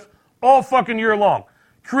happy with all fucking year long.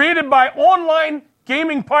 Created by online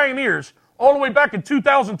gaming pioneers all the way back in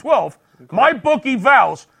 2012, MyBookie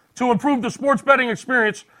vows to improve the sports betting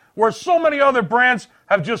experience where so many other brands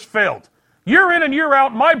have just failed. Year in and year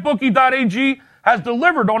out, MyBookie.ag has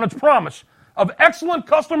delivered on its promise of excellent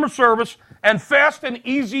customer service and fast and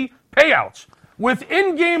easy payouts. With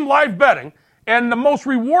in-game live betting and the most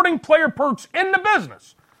rewarding player perks in the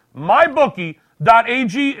business,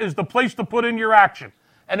 MyBookie.ag is the place to put in your action.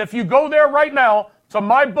 And if you go there right now to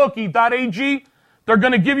MyBookie.ag, they're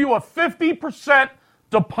going to give you a 50%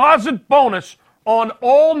 deposit bonus on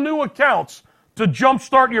all new accounts to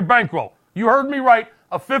jumpstart your bankroll. You heard me right,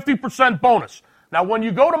 a 50% bonus. Now, when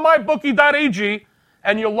you go to MyBookie.ag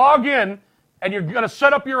and you log in and you're going to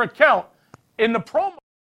set up your account, in the promo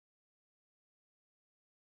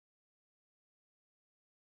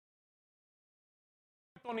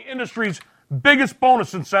on the industry's biggest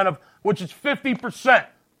bonus incentive, which is 50%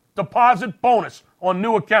 deposit bonus on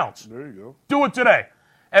new accounts. There you go. Do it today.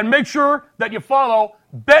 And make sure that you follow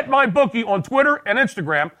BetMyBookie on Twitter and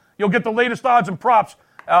Instagram. You'll get the latest odds and props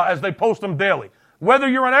as they post them daily. Whether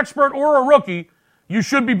you're an expert or a rookie, you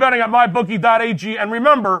should be betting at MyBookie.ag. And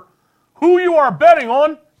remember, who you are betting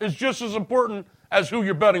on is just as important as who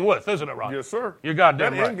you're betting with, isn't it, Ron? Yes, sir. You're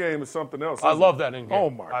goddamn that right. in-game is something else. I love that in-game. Oh,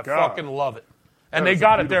 my God. I fucking love it. And That they is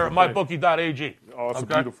got a it there at beautiful MyBookie.ag. Oh, it's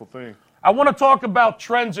Okay? a beautiful thing. I want to talk about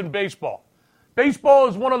trends in baseball. Baseball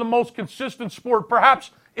is one of the most consistent sport.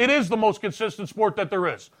 Perhaps it is the most consistent sport that there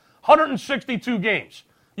is. 162 games.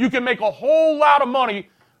 You can make a whole lot of money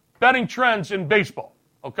betting trends in baseball.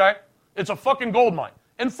 Okay? It's a fucking gold mine.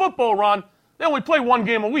 In football, Ron, they only play one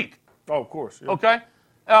game a week. Oh, of course. Yeah. Okay?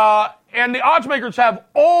 And the odds makers have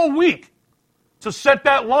all week to set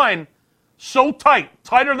that line so tight,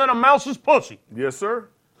 tighter than a mouse's pussy. Yes, sir.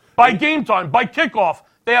 By game time, by kickoff,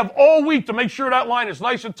 they have all week to make sure that line is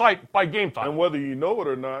nice and tight by game time. And whether you know it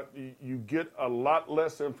or not, you get a lot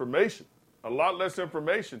less information. A lot less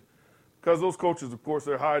information. Because those coaches, of course,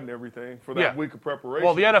 they're hiding everything for that week of preparation.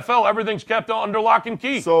 Well, the NFL, everything's kept under lock and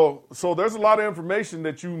key. So there's a lot of information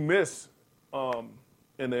that you miss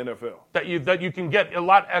in the NFL. That you can get a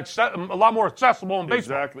lot more accessible in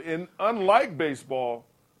baseball. Exactly. And unlike baseball,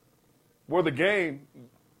 where the game,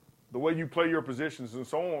 the way you play your positions and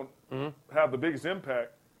so on, have the biggest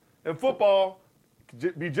impact, in football,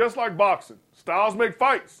 be just like boxing. Styles make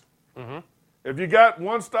fights. If you got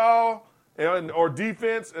one style or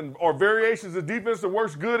defense or variations of defense that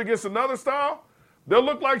works good against another style, they'll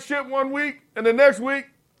look like shit one week, and the next week,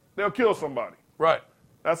 they'll kill somebody. Right.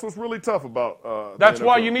 That's what's really tough about That's the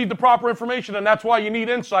why NFL. you need the proper information, and that's why you need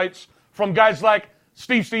insights from guys like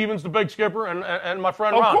Steve Stevens, the big skipper, and my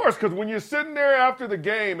friend Ron. Of course, because when you're sitting there after the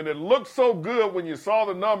game, and it looked so good when you saw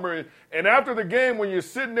the number, and after the game when you're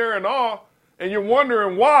sitting there in awe, and you're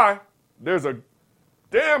wondering why, there's a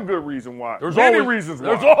damn good reason why. There's many always, reasons why.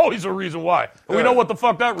 There's always a reason why. And we know what the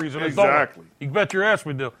fuck that reason is, don't we? Exactly. You bet your ass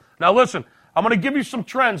we do. Now listen, I'm going to give you some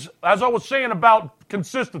trends. As I was saying about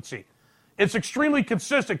consistency, it's extremely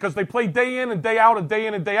consistent because they play day in and day out and day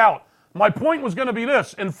in and day out. My point was going to be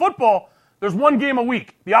this. In football, there's one game a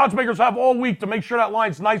week. The odds makers have all week to make sure that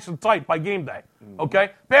line's nice and tight by game day.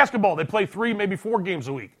 Okay? Basketball, they play 3, maybe 4 games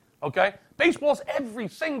a week. Okay? Baseball's every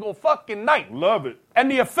single fucking night. Love it. And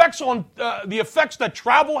the effects that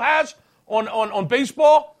travel has on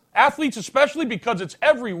baseball, athletes especially, because it's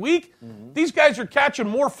every week, these guys are catching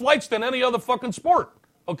more flights than any other fucking sport.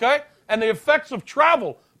 Okay? And the effects of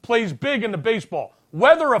travel plays big into baseball.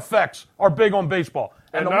 Weather effects are big on baseball.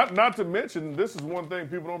 And not to mention, this is one thing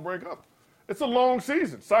people don't bring up. It's a long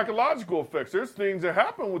season. Psychological effects. There's things that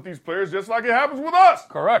happen with these players just like it happens with us.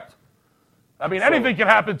 Correct. I mean, anything can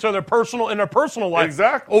happen to their personal life.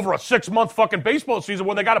 Exactly. Over a 6-month fucking baseball season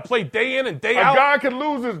where they got to play day in and day out. A guy can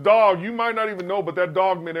lose his dog. You might not even know, but that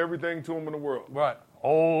dog meant everything to him in the world. Right.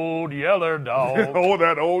 Old Yeller Dog. Oh,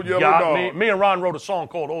 that old yellow dog. Me and Ron wrote a song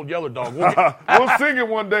called Old Yeller Dog. We'll sing it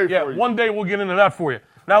one day for you. One day we'll get into that for you.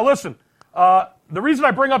 Now listen, the reason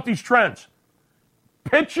I bring up these trends,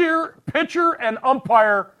 pitcher and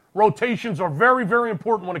umpire rotations are very, very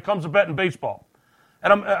important when it comes to betting baseball.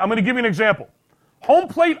 And I'm going to give you an example. Home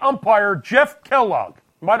plate umpire Jeff Kellogg.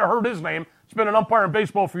 You might have heard his name. He's been an umpire in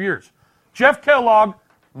baseball for years. Jeff Kellogg,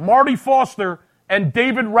 Marty Foster, and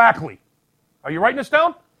David Rackley. Are you writing this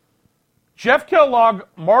down? Jeff Kellogg,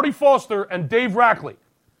 Marty Foster, and Dave Rackley.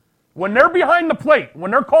 When they're behind the plate,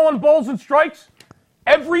 when they're calling balls and strikes,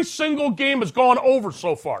 every single game has gone over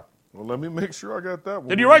so far. Well, let me make sure I got that one.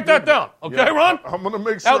 Did you write that down? Okay, yeah, Ron? I'm going to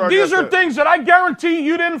make sure Now, I got that. these are things that I guarantee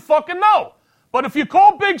you didn't fucking know. But if you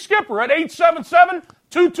call Big Skipper at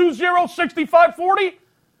 877-220-6540,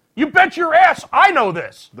 you bet your ass I know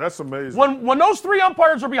this. That's amazing. When those three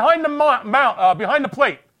umpires are behind the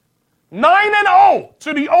plate, 9-0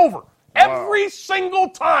 to the over. Every single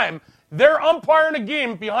time they're umpiring a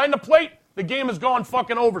game behind the plate, the game has gone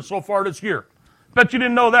fucking over so far this year. Bet you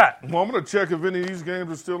didn't know that. Well, I'm going to check if any of these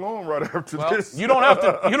games are still on right after this. You don't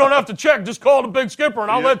have to check. Just call the Big Skipper,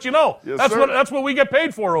 and I'll let you know. Yes, that's what we get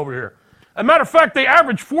paid for over here. As a matter of fact, they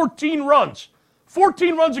average 14 runs.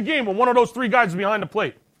 14 runs a game when one of those three guys is behind the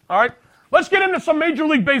plate. All right? Let's get into some Major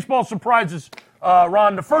League Baseball surprises,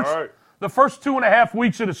 Ron. The first 2.5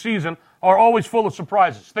 weeks of the season are always full of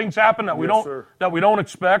surprises. Things happen that we don't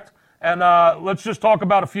expect, and let's just talk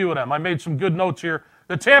about a few of them. I made some good notes here.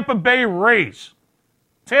 The Tampa Bay Rays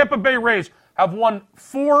have won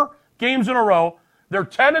 4 games in a row. They're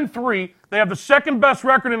 10-3. They have the second best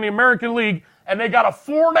record in the American League, and they got a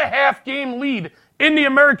 4.5 game lead in the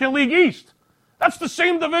American League East. That's the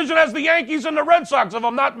same division as the Yankees and the Red Sox, if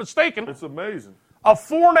I'm not mistaken. It's amazing. A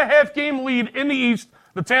 4.5 game lead in the East,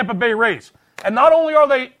 the Tampa Bay Rays. And not only are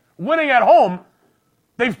they winning at home,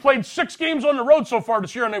 they've played 6 games on the road so far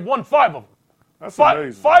this year, and they've won 5 of them. That's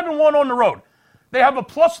amazing. 5-1 on the road. They have a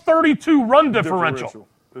plus 32 run differential.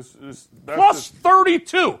 Plus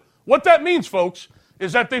 32. What that means, folks,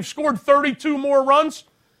 is that they've scored 32 more runs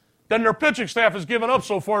than their pitching staff has given up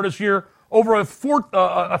so far this year over a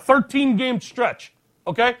 13-game stretch.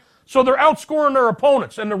 Okay? So they're outscoring their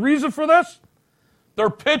opponents. And the reason for this? Their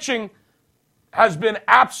pitching has been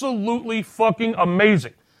absolutely fucking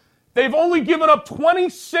amazing. They've only given up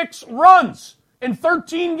 26 runs in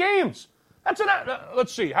 13 games.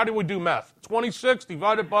 Let's see, how do we do math? 26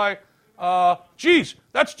 divided by,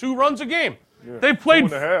 that's 2 runs a game. Yeah, they've played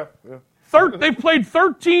 2.5. Yeah. They've played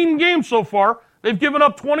 13 games so far. They've given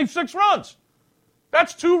up 26 runs.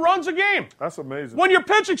 That's 2 runs a game. That's amazing. When your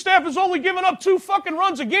pitching staff is only giving up 2 fucking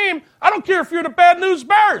runs a game, I don't care if you're the Bad News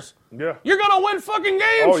Bears. Yeah. You're going to win fucking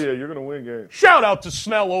games. Oh, yeah, you're going to win games. Shout out to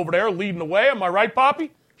Snell over there leading the way. Am I right,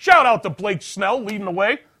 Poppy? Shout out to Blake Snell leading the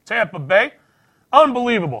way. Tampa Bay.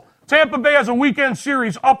 Unbelievable. Tampa Bay has a weekend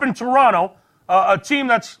series up in Toronto, a team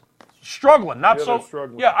that's struggling. They're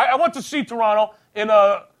struggling. Yeah, I went to see Toronto in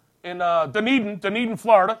Dunedin,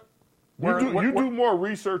 Florida. You do more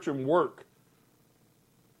research and work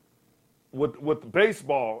with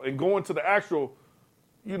baseball and going to the actual,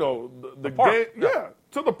 the park. game. Yeah,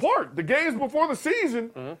 to the park. The games before the season.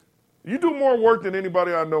 Mm-hmm. You do more work than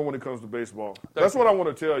anybody I know when it comes to baseball. That's what I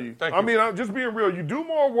want to tell you. I mean, I'm just being real. You do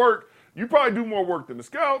more work. You probably do more work than the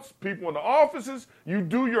scouts, people in the offices. You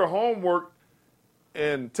do your homework,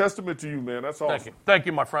 and testament to you, man. That's awesome. Thank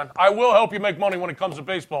you, my friend. I will help you make money when it comes to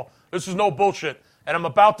baseball. This is no bullshit. And I'm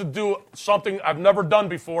about to do something I've never done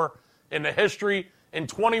before in the history. In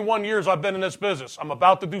 21 years I've been in this business. I'm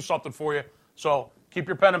about to do something for you. So keep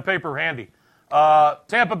your pen and paper handy.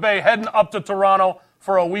 Tampa Bay heading up to Toronto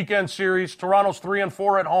for a weekend series. Toronto's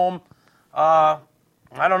 3-4 at home. I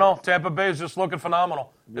don't know. Tampa Bay is just looking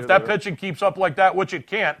phenomenal. If that pitching keeps up like that, which it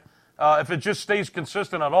can't, if it just stays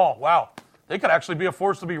consistent at all, wow. They could actually be a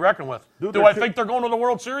force to be reckoned with. Do I think they're going to the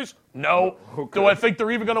World Series? No. Okay. Do I think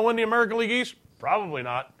they're even going to win the American League East? Probably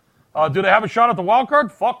not. Do they have a shot at the wild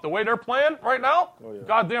card? Fuck, the way they're playing right now? Oh, yeah.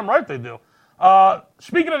 Goddamn right they do.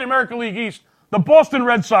 Speaking of the American League East, the Boston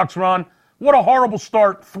Red Sox, Ron, what a horrible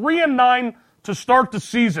start. 3-9 to start the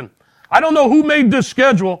season. I don't know who made this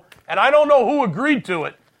schedule, and I don't know who agreed to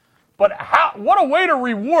it, but what a way to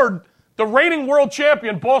reward the reigning world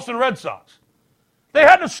champion Boston Red Sox. They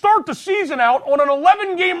had to start the season out on an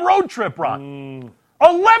 11-game road trip, Ron.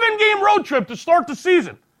 11-game road trip to start the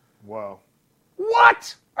season. Wow.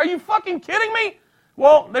 What? Are you fucking kidding me?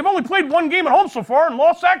 Well, they've only played 1 game at home so far and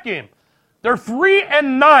lost that game. They're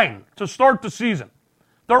 3-9 to start the season.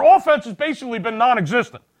 Their offense has basically been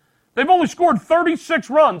non-existent. They've only scored 36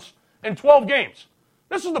 runs in 12 games.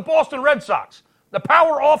 This is the Boston Red Sox. The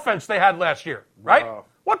power offense they had last year, right? Wow.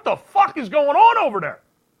 What the fuck is going on over there?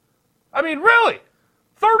 I mean, really?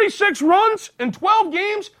 36 runs in 12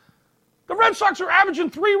 games? The Red Sox are averaging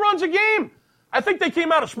 3 runs a game. I think they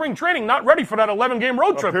came out of spring training not ready for that 11-game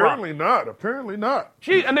road trip. Apparently not.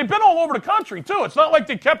 Gee, and they've been all over the country, too. It's not like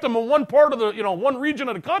they kept them in one part of the, one region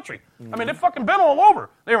of the country. I mean, they've fucking been all over.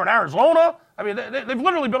 They were in Arizona. I mean, they've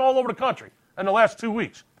literally been all over the country in the last 2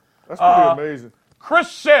 weeks. That's pretty amazing. Chris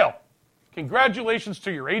Sale, congratulations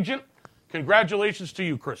to your agent. Congratulations to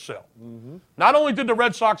you, Chris Sale. Mm-hmm. Not only did the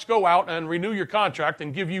Red Sox go out and renew your contract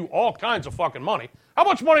and give you all kinds of fucking money. How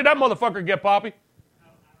much money did that motherfucker get, Poppy?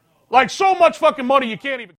 Like so much fucking money you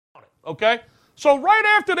can't even count it, okay? So right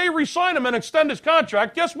after they re-sign him and extend his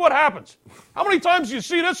contract, guess what happens? How many times do you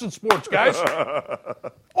see this in sports, guys?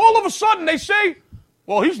 All of a sudden they say,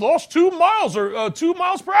 well, he's lost 2 miles or 2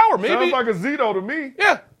 miles per hour. Maybe. Sounds like a Zito to me.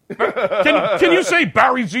 Yeah. Can you say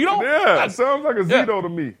Barry Zito? Yeah, it sounds like a Zito to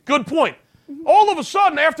me. Good point. All of a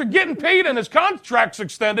sudden, after getting paid and his contract's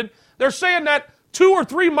extended, they're saying that 2 or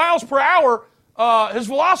 3 miles per hour, his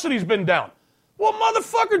velocity's been down. Well,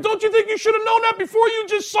 motherfucker, don't you think you should have known that before you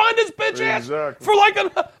just signed his bitch ass for like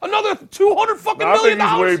another $200 fucking million?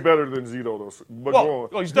 I think he's way better than Zito, though. But well,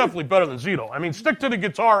 he's definitely better than Zito. I mean, stick to the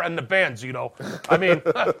guitar and the band, Zito. I mean,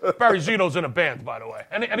 Barry Zito's in a band, by the way,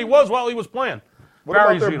 and he was while he was playing. What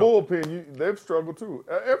about their bullpen? They've struggled, too.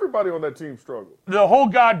 Everybody on that team struggled. The whole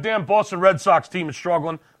goddamn Boston Red Sox team is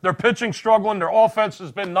struggling. Their pitching struggling. Their offense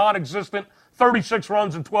has been non-existent. 36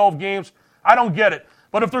 runs in 12 games. I don't get it.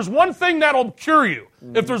 But if there's one thing that'll cure you,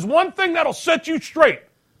 if there's one thing that'll set you straight,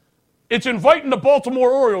 it's inviting the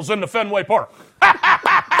Baltimore Orioles into Fenway Park.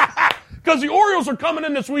 Because the Orioles are coming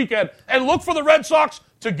in this weekend, and look for the Red Sox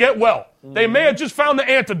to get well. They may have just found the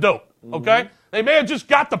antidote, okay? They may have just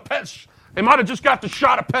got they might have just got the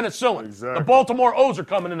shot of penicillin. Exactly. The Baltimore O's are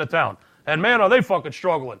coming into town. And, man, are they fucking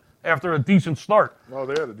struggling after a decent start. Oh,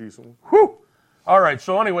 they had a decent one. Whew. All right,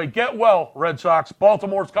 so anyway, get well, Red Sox.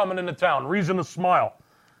 Baltimore's coming into town. Reason to smile.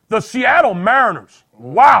 The Seattle Mariners.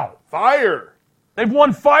 Wow. Fire. They've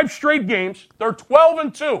won 5 straight games. They're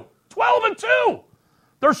 12-2. 12-2.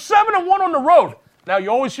 They're 7-1 on the road. Now, you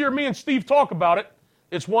always hear me and Steve talk about it.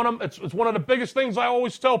 It's one of the biggest things I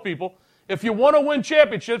always tell people. If you want to win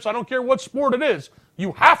championships, I don't care what sport it is,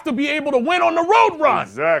 you have to be able to win on the road, Ron.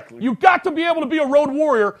 Exactly. You've got to be able to be a road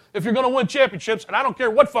warrior if you're going to win championships, and I don't care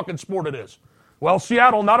what fucking sport it is. Well,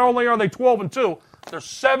 Seattle, not only are they 12-2, they're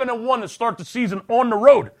 7-1 to start the season on the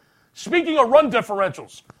road. Speaking of run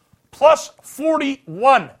differentials, plus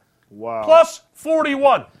 41. Wow. Plus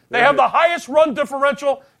 41. They have the highest run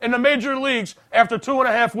differential in the major leagues after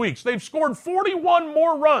 2.5 weeks. They've scored 41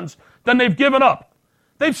 more runs than they've given up.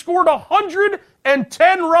 They've scored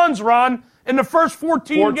 110 runs, Ron, in the first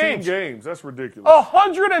 14 games. 14 games. That's ridiculous.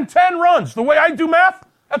 110 runs. The way I do math,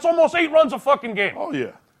 that's almost 8 runs a fucking game. Oh,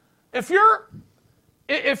 yeah. If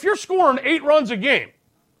you're scoring 8 runs a game,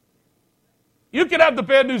 you could have the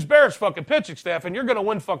Bad News Bears fucking pitching staff, and you're going to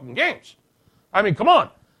win fucking games. I mean, come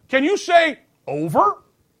on. Can you say over?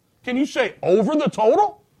 Can you say over the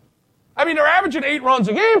total? I mean, they're averaging 8 runs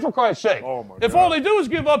a game, for Christ's sake. Oh, my If God. all they do is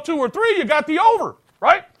give up 2 or 3, you got the over,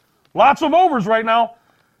 right? Lots of overs right now.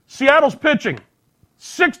 Seattle's pitching.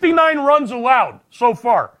 69 runs allowed so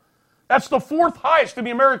far. That's the 4th highest in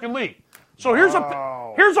the American League. So here's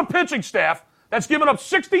a pitching staff that's given up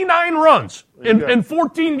 69 runs in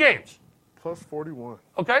 14 games. Plus 41.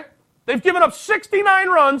 Okay? They've given up 69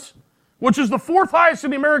 runs, which is the 4th highest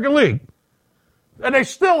in the American League. And they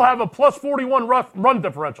still have a plus 41 run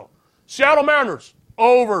differential. Seattle Mariners,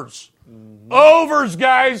 overs. Overs,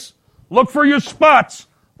 guys. Look for your spots.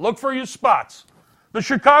 Look for your spots. The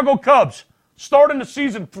Chicago Cubs, starting the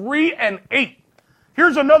season 3-8.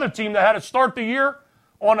 Here's another team that had to start the year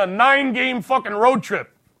on a 9-game fucking road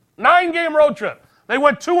trip. 9-game road trip. They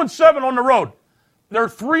went 2-7 on the road. They're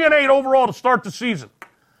 3-8 overall to start the season.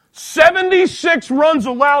 76 runs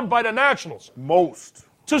allowed by the Nationals. Most.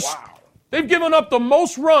 Wow. They've given up the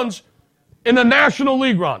most runs in the National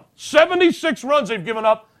League, Ron. 76 runs they've given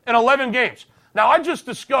up in 11 games. Now, I just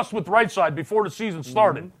discussed with Right Side before the season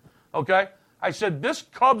started, okay? I said this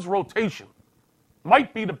Cubs rotation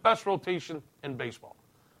might be the best rotation in baseball.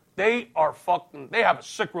 They have a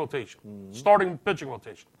sick rotation, starting pitching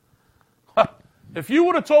rotation. If you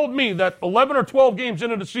would have told me that 11 or 12 games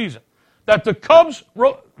into the season, that the Cubs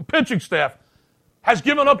pitching staff has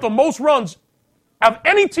given up the most runs of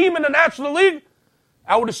any team in the National League,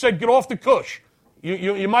 I would have said, get off the cush.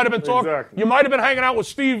 You might have been talking. Exactly. You might have been hanging out with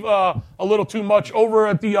Steve a little too much over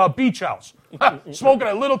at the beach house, smoking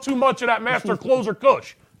a little too much of that master closer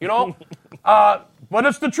kush. You know, but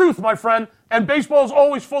it's the truth, my friend. And baseball is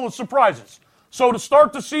always full of surprises. So to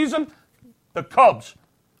start the season, the Cubs,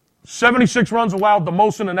 76 runs allowed, the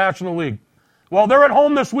most in the National League. Well, they're at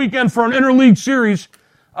home this weekend for an interleague series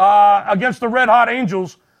against the Red Hot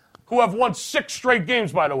Angels, who have won 6 straight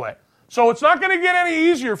games, by the way. So it's not going to get any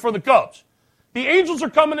easier for the Cubs. The Angels are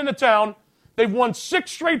coming into town. They've won 6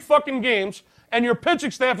 straight fucking games, and your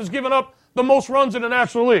pitching staff has given up the most runs in the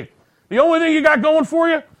National League. The only thing you got going for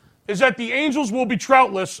you is that the Angels will be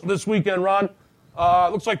Troutless this weekend, Ron.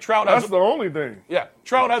 Looks like Trout has... That's the only thing. Yeah,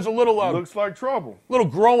 Trout has a little... Looks like trouble. Little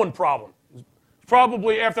growing problem.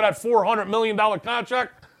 Probably after that $400 million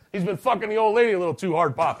contract, he's been fucking the old lady a little too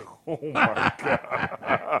hard, Poppy. Oh, my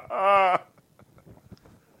God.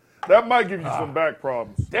 That might give you some back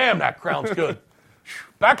problems. Damn, that crown's good.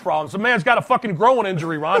 Back problems. The man's got a fucking growing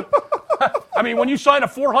injury, Ron. I mean, when you sign a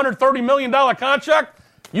 $430 million contract,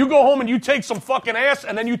 you go home and you take some fucking ass,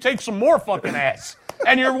 and then you take some more fucking ass.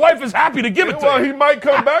 And your wife is happy to give it to you. He might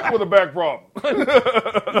come back with a back problem.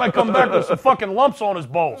 He might come back with some fucking lumps on his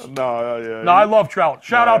balls. No, I love Trout.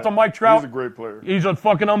 Shout out to Mike Trout. He's a great player. He's a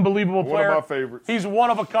fucking unbelievable player. One of my favorites. He's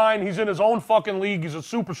one of a kind. He's in his own fucking league. He's a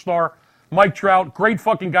superstar. Mike Trout, great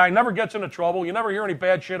fucking guy. Never gets into trouble. You never hear any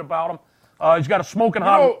bad shit about him. He's got a smoking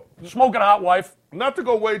hot wife. Not to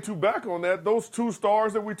go way too back on that, those 2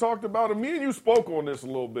 stars that we talked about, and me and you spoke on this a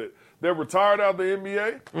little bit. They're retired out of the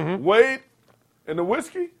NBA. Mm-hmm. Wade and the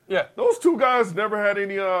Whiskey. Yeah. Those 2 guys never had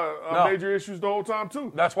any major issues the whole time,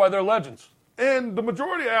 too. That's why they're legends. And the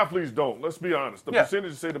majority of athletes don't. Let's be honest. The Yeah.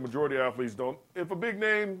 percentage say the majority of athletes don't. If a big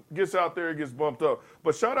name gets out there, it gets bumped up.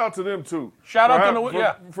 But shout out to them, too.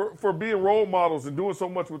 For being role models and doing so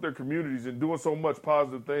much with their communities and doing so much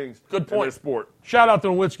positive things Good point. in their sport. Shout out to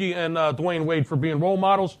Nowitzki and Dwayne Wade for being role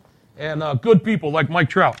models and good people like Mike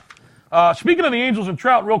Trout. Speaking of the Angels and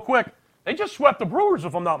Trout, real quick, they just swept the Brewers,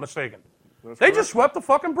 if I'm not mistaken. They just swept the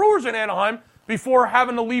fucking Brewers in Anaheim before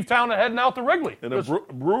having to leave town and heading out to Wrigley. And the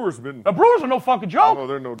Brewers The Brewers are no fucking joke. Oh,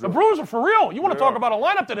 they're no joke. The Brewers are for real. You want to talk about a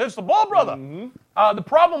lineup that hits the ball, brother. Mm-hmm. The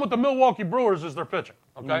problem with the Milwaukee Brewers is their pitching,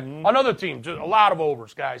 okay? Mm-hmm. Another team, just a lot of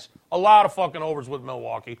overs, guys. A lot of fucking overs with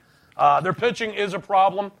Milwaukee. Their pitching is a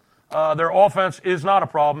problem. Their offense is not a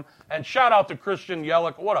problem. And shout out to Christian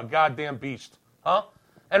Yelich. What a goddamn beast, huh?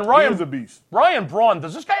 And He is a beast. Ryan Braun,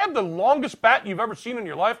 does this guy have the longest bat you've ever seen in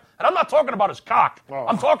your life? And I'm not talking about his cock. Oh.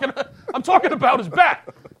 I'm talking about his bat.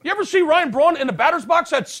 You ever see Ryan Braun in the batter's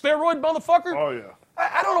box, that steroid motherfucker? Oh, yeah.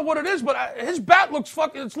 I don't know what it is, but his bat looks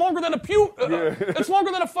fucking, it's longer than a pew. It's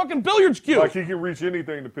longer than a fucking billiards cue. Like he can reach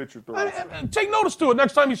anything the pitcher throws. Take notice to it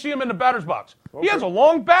next time you see him in the batter's box. Okay. He has a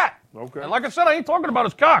long bat. Okay. And like I said, I ain't talking about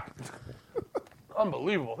his cock.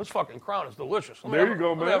 Unbelievable. This fucking crown is delicious. There you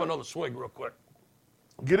go, man. Let me have another swig real quick.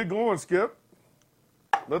 Get it going, Skip.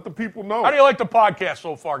 Let the people know. How do you like the podcast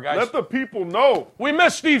so far, guys? Let the people know. We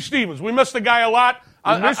miss Steve Stevens. We miss the guy a lot.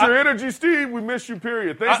 We miss your energy, Steve. We miss you,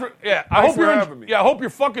 period. Thanks for having me. Yeah, I hope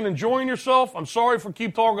you're fucking enjoying yourself. I'm sorry for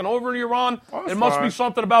keep talking over to you, Ron. Oh, it must be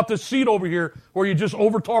something about this seat over here where you just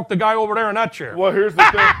over-talk the guy over there in that chair. Well, here's the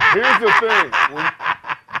thing.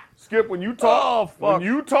 Skip, when you talk,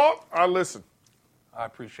 I listen. I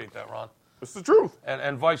appreciate that, Ron. It's the truth.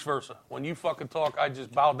 And vice versa. When you fucking talk, I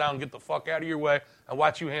just bow down, get the fuck out of your way, and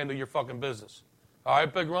watch you handle your fucking business. All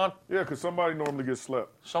right, Big Ron? Yeah, because somebody normally gets slept.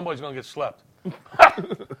 Somebody's going to get slept.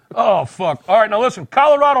 Oh, fuck. All right, now listen.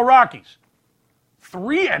 Colorado Rockies,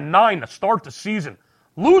 3-9 to start the season.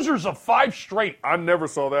 Losers of 5 straight. I never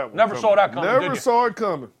saw that one Never saw that coming, Never saw it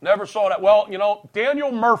coming. Never saw that. Well, you know,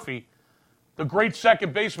 Daniel Murphy, the great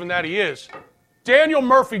second baseman that he is, Daniel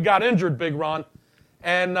Murphy got injured, Big Ron.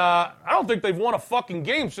 And I don't think they've won a fucking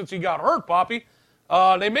game since he got hurt, Poppy.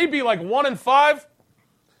 They may be like 1-5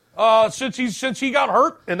 since he got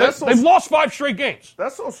hurt. And they've lost 5 straight games.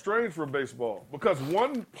 That's so strange for baseball because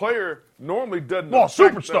one player normally doesn't. Well,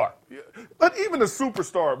 superstar. But even a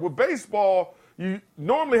superstar with baseball, you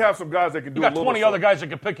normally have some guys that can do. You got 20 other guys that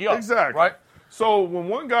can pick you up. Exactly. Right. So when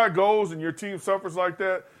one guy goes and your team suffers like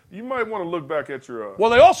that, you might want to look back at your. Well,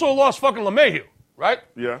 they also lost fucking LeMahieu. Right?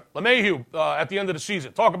 Yeah. LeMahieu at the end of the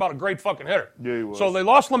season. Talk about a great fucking hitter. Yeah, he was. So they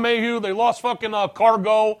lost LeMahieu. They lost fucking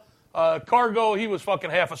Cargo. Cargo, he was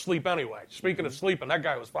fucking half asleep anyway. Speaking of sleeping, that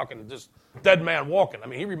guy was fucking just dead man walking. I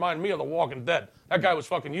mean, he reminded me of the Walking Dead. That guy was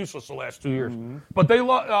fucking useless the last 2 years. Mm-hmm. But they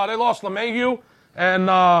lost LeMahieu and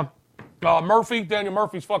Murphy. Daniel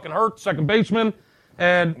Murphy's fucking hurt, second baseman.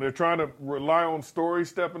 And they're trying to rely on Story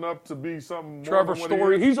stepping up to be something more Trevor than what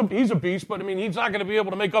Story, he is. he's a beast, but I mean, he's not going to be able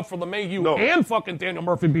to make up for LeMahieu and fucking Daniel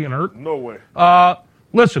Murphy being hurt. No way.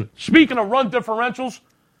 Listen, speaking of run differentials,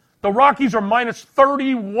 the Rockies are minus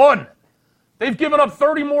 31. They've given up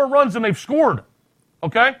 30 more runs than they've scored.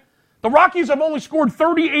 Okay? The Rockies have only scored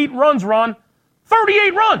 38 runs, Ron.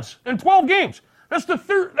 38 runs in 12 games. That's the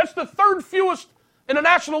third fewest in the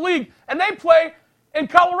National League, and they play in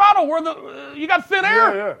Colorado, where you got thin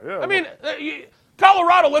air. Yeah. I mean,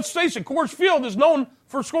 Colorado, let's face it, Coors Field is known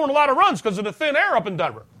for scoring a lot of runs because of the thin air up in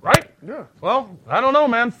Denver, right? Yeah. Well, I don't know,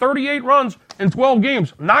 man. 38 runs in 12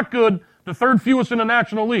 games. Not good. The third fewest in the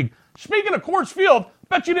National League. Speaking of Coors Field,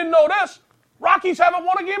 bet you didn't know this. Rockies haven't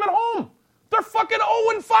won a game at home. They're fucking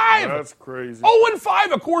 0-5. That's crazy. 0-5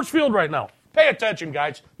 at Coors Field right now. Pay attention,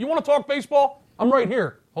 guys. You want to talk baseball? I'm right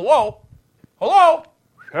here. Hello? Hello?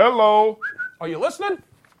 Hello. Are you listening?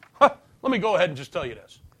 Let me go ahead and just tell you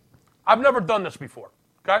this. I've never done this before,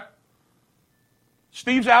 okay?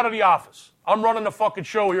 Steve's out of the office. I'm running the fucking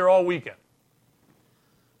show here all weekend.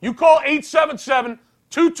 You call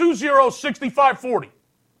 877-220-6540.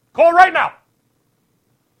 Call right now.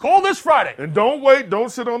 Call this Friday. And don't wait. Don't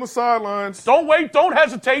sit on the sidelines. Don't wait. Don't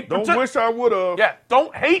hesitate. Don't wish I would have. Yeah,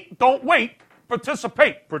 don't hate. Don't wait.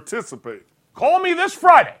 Participate. Participate. Call me this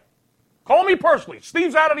Friday. Call me personally.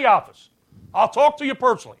 Steve's out of the office. I'll talk to you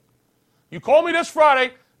personally. You call me this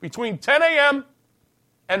Friday between 10 a.m.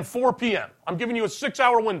 and 4 p.m. I'm giving you a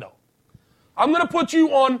 6-hour window. I'm going to put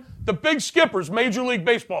you on the Big Skipper's Major League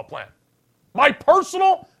Baseball plan. My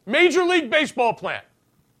personal Major League Baseball plan.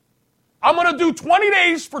 I'm going to do 20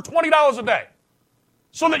 days for $20 a day.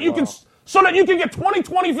 So that you can get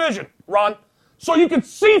 20/20 vision, Ron. So you can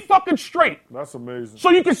see fucking straight. That's amazing.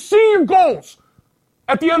 So you can see your goals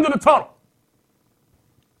at the end of the tunnel.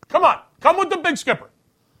 Come on. Come with the Big Skipper.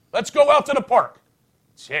 Let's go out to the park.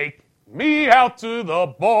 Take me out to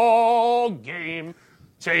the ball game.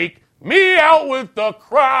 Take me out with the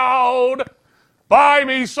crowd. Buy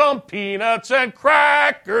me some peanuts and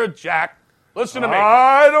Cracker Jack. Listen to me.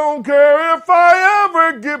 I don't care if I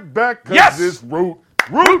ever get back, 'cause Yes! it's root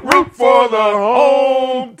for the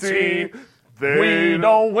home team. We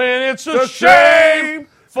don't win, it's a shame.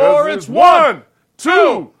 For it's 1,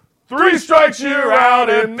 2, 3 strikes, you're out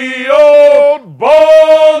in the old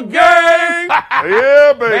ball game.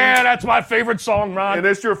 Yeah, baby. Man, that's my favorite song, Ron. And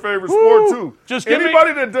it's your favorite sport, too. Just give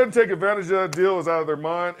Anybody that doesn't take advantage of that deal is out of their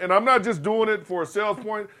mind. And I'm not just doing it for a sales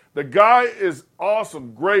point. The guy is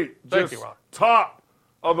awesome, great. Thank you, Ron. Top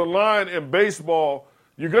of the line in baseball.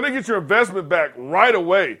 You're going to get your investment back right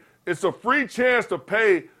away. It's a free chance to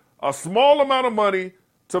pay a small amount of money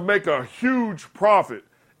to make a huge profit.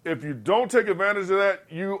 If you don't take advantage of that,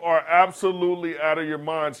 you are absolutely out of your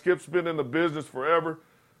mind. Skip's been in the business forever.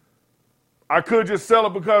 I could just sell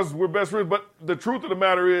it because we're best friends, but the truth of the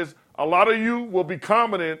matter is a lot of you will be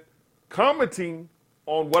commenting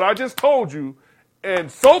on what I just told you,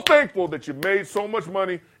 and so thankful that you made so much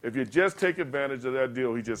money if you just take advantage of that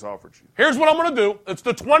deal he just offered you. Here's what I'm going to do. It's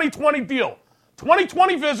the 20/20 deal.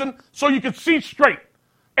 20/20 vision so you can see straight.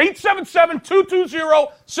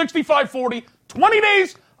 877-220-6540. 20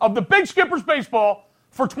 days of the Big Skipper's baseball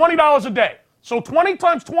for $20 a day. So 20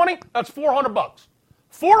 times 20, that's $400.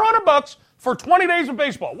 $400 for 20 days of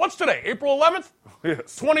baseball. What's today? April 11th?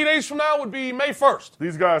 Yes. 20 days from now would be May 1st.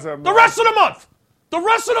 These guys have The rest of the month. The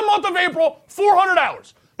rest of the month of April,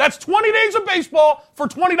 $400. That's 20 days of baseball for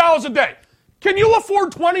 $20 a day. Can you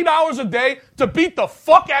afford $20 a day to beat the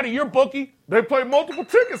fuck out of your bookie? They play multiple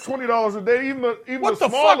tickets, $20 a day, even the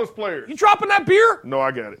smallest fuck? players. You dropping that beer? No,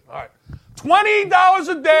 I got it. All right. $20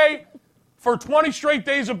 a day for 20 straight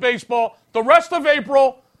days of baseball. The rest of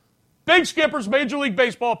April, Big Skipper's Major League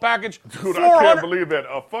Baseball package. Dude, I can't believe that.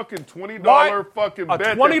 A fucking $20 fucking bet.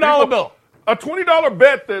 A $20 bill. A $20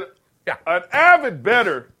 bet that an avid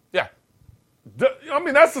bettor. Yeah. I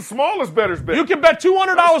mean, that's the smallest bettor's bet. You can bet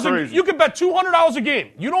 $200. You can bet $200 a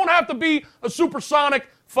game. You don't have to be a supersonic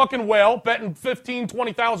fucking whale betting 15,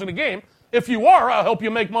 20,000 a game. If you are, I'll help you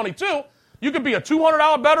make money too. You could be a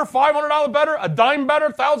 $200 bettor, $500 bettor, a dime bettor,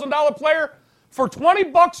 $1,000 player for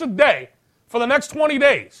 $20 a day for the next 20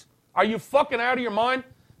 days. Are you fucking out of your mind?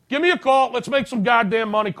 Give me a call. Let's make some goddamn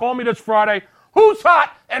money. Call me this Friday. Who's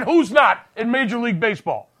hot and who's not in Major League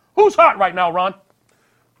Baseball? Who's hot right now, Ron?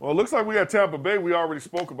 Well, it looks like we got Tampa Bay. We already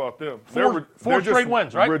spoke about them. Four they're straight just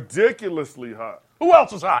wins, right? Ridiculously hot. Who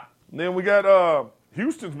else is hot? And then we got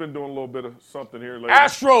Houston's been doing a little bit of something here lately.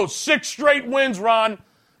 Astros, 6 straight wins, Ron.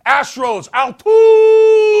 Astros, Altuve.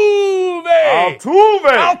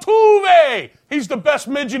 He's the best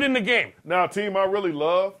midget in the game. Now, a team I really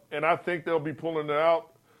love, and I think they'll be pulling it out.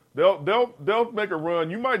 They'll make a run.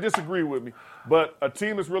 You might disagree with me, but a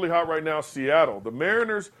team that's really hot right now, Seattle. The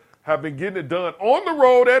Mariners have been getting it done on the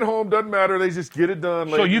road, at home, doesn't matter. They just get it done.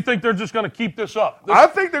 So you think they're just going to keep this up? I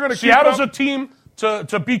think they're going to keep it up. Seattle's a team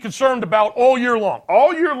to be concerned about all year long.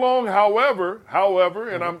 All year long, however,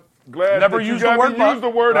 and I'm glad Never that you use got the word to use the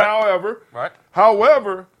word right. however. Right.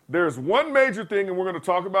 However, there's one major thing, and we're going to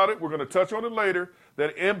talk about it. We're going to touch on it later,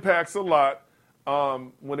 that impacts a lot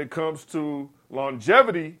when it comes to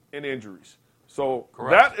longevity and injuries. So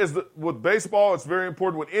Correct. that is with baseball, it's very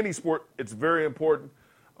important. With any sport, it's very important.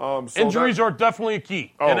 So Injuries are definitely a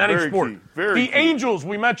key in any very sport. key. Very the key. Angels,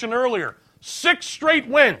 we mentioned earlier, 6 straight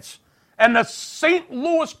wins. And the St.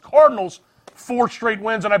 Louis Cardinals, 4 straight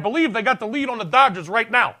wins. And I believe they got the lead on the Dodgers right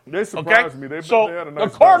now. They surprised me. They had a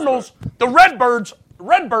nice the Cardinals, the Redbirds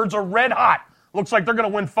are red hot. Looks like they're going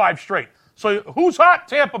to win 5 straight. So who's hot?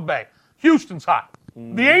 Tampa Bay. Houston's hot.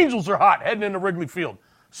 The Angels are hot heading into Wrigley Field.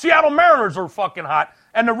 Seattle Mariners are fucking hot.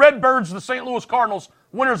 And the Redbirds, the St. Louis Cardinals,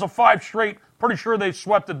 winners of 5 straight. Pretty sure they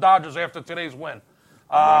swept the Dodgers after today's win.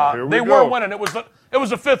 They were winning. It was the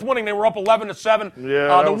 5th winning. They were up 11-7.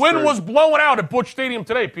 Yeah, the wind was blowing out at Busch Stadium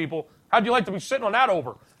today, people. How'd you like to be sitting on that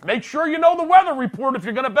over? Make sure you know the weather report if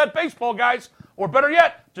you're going to bet baseball, guys. Or better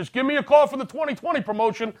yet, just give me a call for the 2020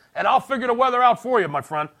 promotion, and I'll figure the weather out for you, my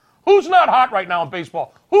friend. Who's not hot right now in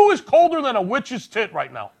baseball? Who is colder than a witch's tit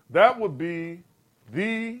right now? That would be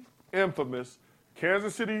the infamous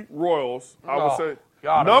Kansas City Royals, I would say.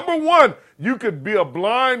 Number 1, you could be a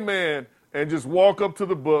blind man and just walk up to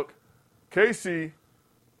the book, KC,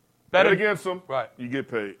 bet against them, right. You get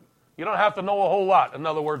paid. You don't have to know a whole lot, in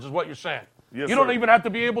other words, is what you're saying. Yes, you don't sir. even have to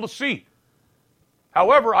be able to see.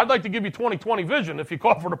 However, I'd like to give you 20/20 vision if you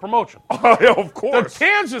call for the promotion. Yeah, of The course.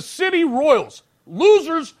 Kansas City Royals,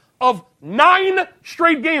 losers of 9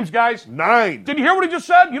 straight games, guys. 9. Did you hear what he just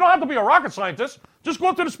said? You don't have to be a rocket scientist. Just go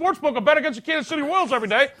up to the sports book and bet against the Kansas City Royals every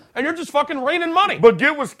day, and you're just fucking raining money. But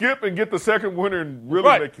get with Skip and get the second winner and really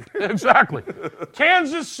Right, make it. exactly.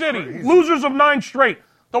 Kansas City, losers of 9 straight.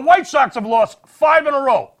 The White Sox have lost 5 in a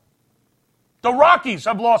row. The Rockies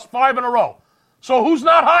have lost 5 in a row. So who's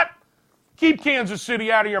not hot? Keep Kansas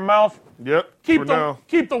City out of your mouth. Yep, Keep now.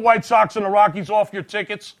 the White Sox and the Rockies off your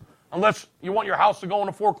tickets, unless you want your house to go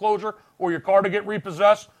into foreclosure or your car to get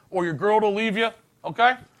repossessed or your girl to leave you,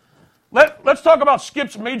 okay? Let's talk about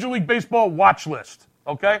Skip's Major League Baseball watch list,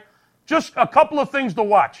 okay? Just a couple of things to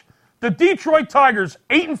watch. The Detroit Tigers,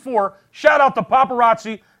 8-4, shout out to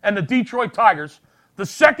Paparazzi and the Detroit Tigers, the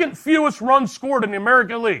second fewest runs scored in the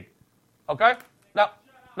American League, okay?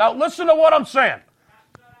 Now listen to what I'm saying.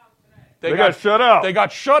 They got shut out. They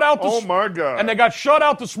got shut out. Oh, my God. And they got shut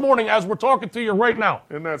out this morning as we're talking to you right now.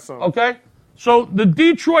 Isn't that something? Okay? So the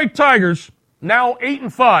Detroit Tigers, now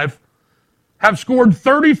 8-5, have scored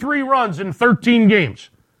 33 runs in 13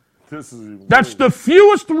 games. That's the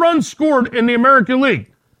fewest runs scored in the American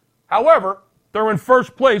League. However, they're in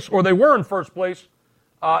first place, or they were in first place,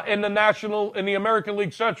 in the American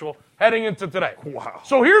League Central heading into today. Wow.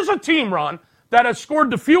 So here's a team, Ron, that has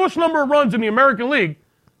scored the fewest number of runs in the American League.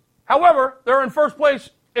 However, they're in first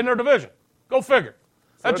place in their division. Go figure.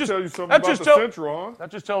 That tell you something about the Central, huh?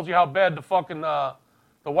 That just tells you how bad the fucking the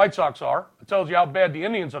White Sox are. It tells you how bad the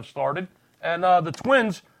Indians have started. And the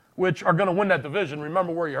Twins, which are going to win that division,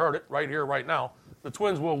 remember where you heard it, right here, right now. The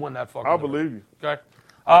Twins will win that fucking I division. believe you. Okay?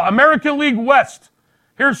 American League West.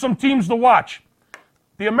 Here's some teams to watch.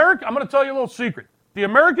 I'm going to tell you a little secret. The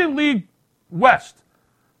American League West,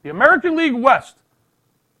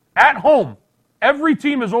 at home, every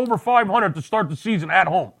team is over 500 to start the season at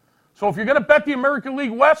home. So if you're going to bet the American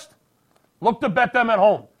League West, look to bet them at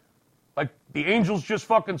home. Like the Angels just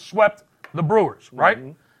fucking swept the Brewers, right?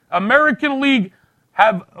 Mm-hmm. American League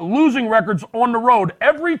have losing records on the road.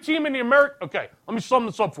 Every team in the Okay, let me sum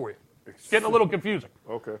this up for you. It's getting a little confusing.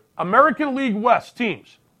 Okay. American League West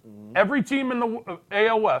teams, every team in the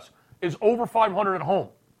AL West is over 500 at home.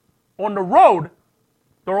 On the road,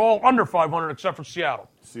 they're all under 500 except for Seattle.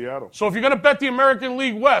 So if you're going to bet the American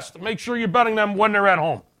League West, make sure you're betting them when they're at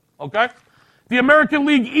home. Okay? The American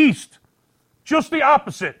League East, just the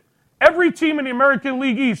opposite. Every team in the American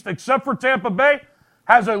League East, except for Tampa Bay,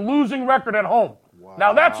 has a losing record at home. Wow.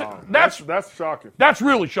 Now that's shocking. That's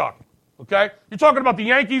really shocking. Okay? You're talking about the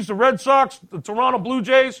Yankees, the Red Sox, the Toronto Blue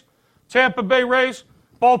Jays, Tampa Bay Rays,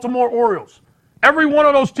 Baltimore Orioles. Every one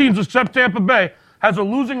of those teams except Tampa Bay has a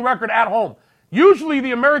losing record at home. Usually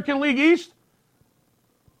the American League East,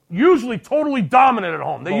 totally dominant at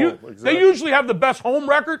home. They usually have the best home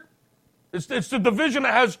record. It's the division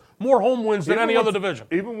that has more home wins than any other division.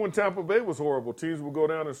 Even when Tampa Bay was horrible, teams would go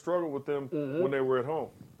down and struggle with them when they were at home.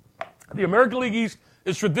 The American League East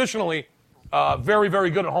is traditionally very, very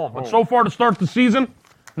good at home. But so far to start the season,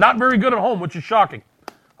 not very good at home, which is shocking.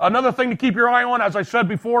 Another thing to keep your eye on, as I said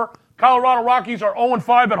before, Colorado Rockies are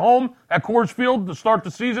 0-5 at home at Coors Field to start the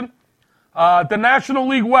season. The National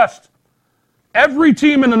League West, every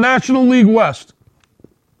team in the National League West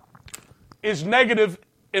is negative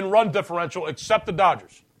in run differential except the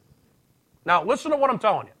Dodgers. Now, listen to what I'm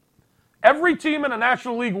telling you. Every team in the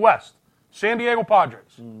National League West, San Diego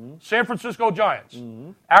Padres, San Francisco Giants,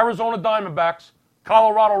 Arizona Diamondbacks,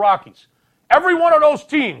 Colorado Rockies, Every one of those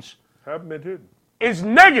teams Haven't been hidden. is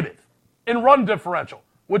negative in run differential,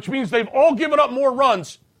 which means they've all given up more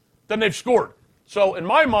runs than they've scored. So in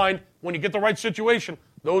my mind, when you get the right situation,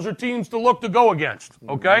 those are teams to look to go against,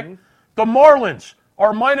 okay? Mm-hmm. The Marlins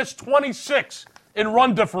are minus 26 in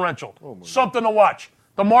run differential. Something to watch.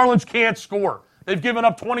 The Marlins can't score. They've given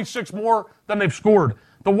up 26 more than they've scored.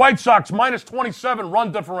 The White Sox, minus 27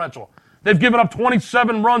 run differential. They've given up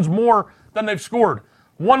 27 runs more than they've scored.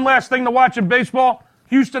 One last thing to watch in baseball,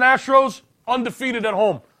 Houston Astros, undefeated at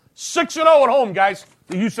home. 6-0 at home, guys,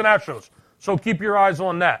 the Houston Astros. So keep your eyes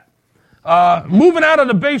on that. Moving out of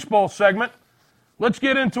the baseball segment, let's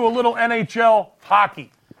get into a little NHL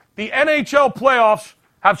hockey. The NHL playoffs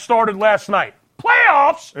have started last night.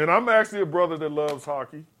 Playoffs? And I'm actually a brother that loves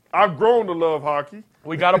hockey. I've grown to love hockey.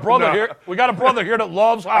 We got a brother here. We got a brother here that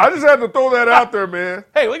loves hockey. I just had to throw that out there, man.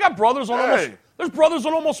 Hey, we got brothers on almost. There's brothers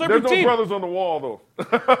on almost every team. There's no brothers on the wall, though.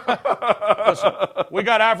 Listen, we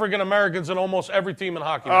got African Americans in almost every team in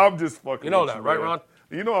hockey. I'm just fucking. You know with that, you, right, man. Ron?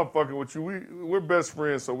 You know I'm fucking with you. We're best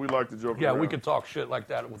friends, so we like to joke Yeah, around. we can talk shit like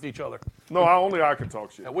that with each other. No, only I can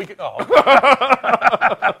talk shit. Yeah, we can. Oh,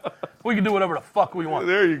 we can do whatever the fuck we want.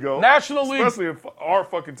 There you go. National League, especially in our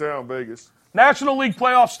fucking town, Vegas. National League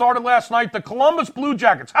playoffs started last night. The Columbus Blue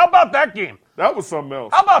Jackets. How about that game? That was something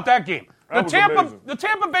else. How about that game? That was amazing. The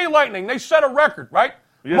Tampa Bay Lightning. They set a record, right?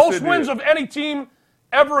 Yes, Most they wins did. of any team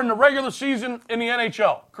ever in the regular season in the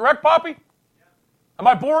NHL. Correct, Poppy? Yeah. Am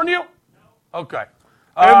I boring you? No. Okay.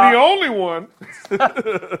 And the only one.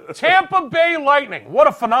 Tampa Bay Lightning. What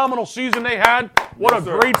a phenomenal season they had. What Yes, a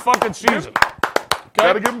sir. great fucking season.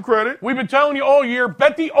 Got to give them credit. We've been telling you all year,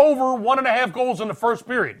 bet the over 1.5 goals in the first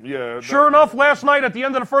period. Yeah. Sure enough, last night at the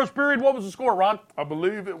end of the first period, what was the score, Ron? I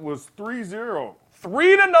believe it was 3-0.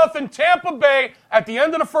 3-0 Tampa Bay at the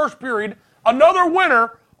end of the first period. Another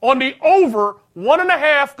winner on the over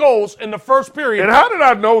 1.5 goals in the first period. And how did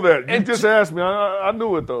I know that? You just asked me. I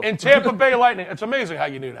knew it, though. In Tampa Bay Lightning. It's amazing how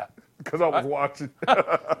you knew that. Because I was watching.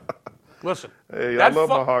 Listen. Hey, I love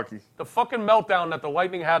my hockey. The fucking meltdown that the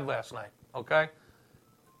Lightning had last night, okay?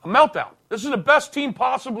 A meltdown. This is the best team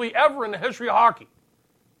possibly ever in the history of hockey.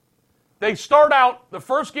 They start out the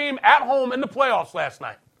first game at home in the playoffs last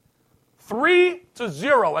night.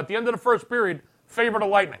 3-0 at the end of the first period, favor the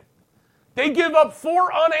Lightning. They give up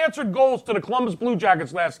 4 unanswered goals to the Columbus Blue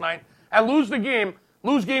Jackets last night and lose game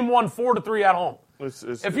 1 4-3 at home.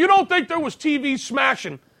 If you don't think there was TV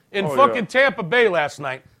smashing in Tampa Bay last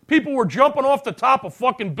night, people were jumping off the top of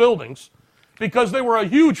fucking buildings because they were a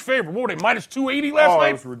huge favorite. What were they, minus 280 last night? Oh,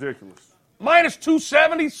 it was ridiculous. Minus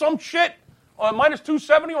 270, some shit. Minus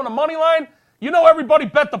 270 on the money line. You know everybody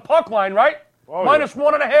bet the puck line, right? Oh, minus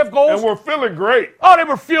 1.5 goals. And we're feeling great. Oh, they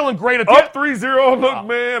were feeling great at the Up 3-0. Look,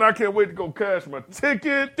 man, I can't wait to go cash my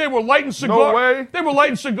ticket. They were lighting cigars. No way. They were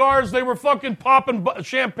lighting cigars. They were fucking popping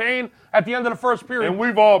champagne at the end of the first period. And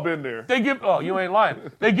we've all been there. You ain't lying.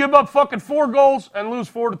 They give up fucking 4 goals and lose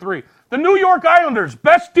 4-3. The New York Islanders,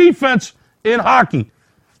 best defense in hockey.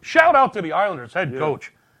 Shout out to the Islanders head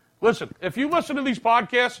coach. Listen, if you listen to these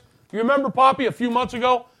podcasts, you remember, Poppy, a few months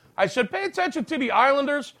ago, I said, pay attention to the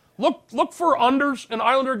Islanders. Look for unders in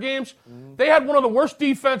Islander games. They had one of the worst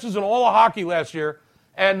defenses in all of hockey last year.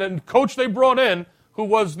 And the coach they brought in, who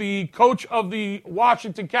was the coach of the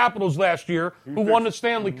Washington Capitals last year, who won the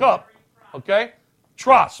Stanley Cup, okay?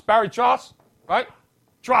 Trotz, Barry Trotz, right?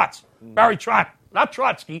 Trotz, Barry Trotz, not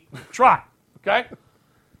Trotsky, Trotz, okay?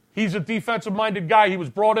 He's a defensive-minded guy. He was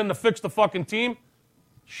brought in to fix the fucking team.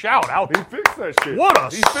 Shout out. He fixed that shit.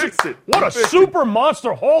 He fixed it. What a super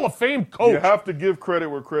monster Hall of Fame coach. You have to give credit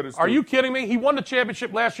where credit's due. Are you kidding me? He won the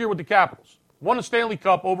championship last year with the Capitals. Won the Stanley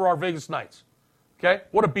Cup over our Vegas Knights. Okay?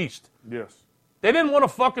 What a beast. Yes. They didn't want to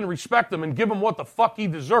fucking respect him and give him what the fuck he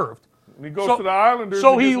deserved. And he goes to the Islanders.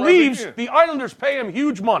 So he gets leaves. right The Islanders pay him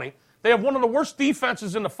huge money. They have one of the worst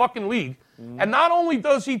defenses in the fucking league. And not only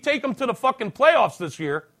does he take them to the fucking playoffs this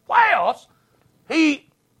year, he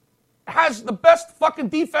has the best fucking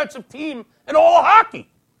defensive team in all of hockey.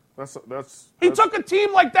 He took a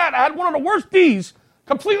team like that, had one of the worst Ds,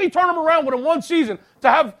 completely turned them around within one season to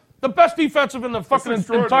have the best defensive in the fucking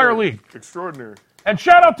entire league. Extraordinary. And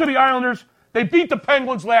shout out to the Islanders. They beat the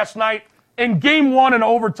Penguins last night in Game 1 in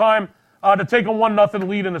overtime to take a 1-0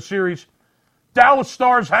 lead in the series. Dallas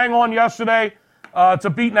Stars hang on yesterday to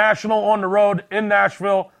beat National on the road in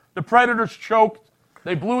Nashville. The Predators choked.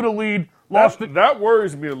 They blew the lead. That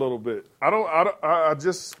worries me a little bit. I don't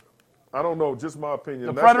know, just my opinion.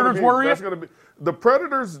 The Predators worry you? The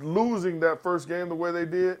Predators losing that first game the way they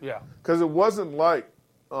did. Yeah. Because it wasn't like,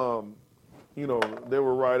 they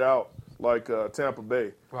were right out like Tampa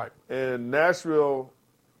Bay. Right. And Nashville,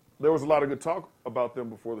 there was a lot of good talk about them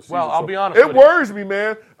before the season. Well, I'll So be honest it with you. worries me,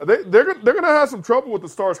 man. They're going to have some trouble with the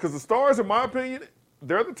Stars because the Stars, in my opinion,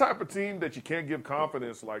 they're the type of team that you can't give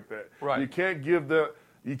confidence like that. Right. You can't give Very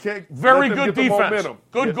let them good get the defense. momentum.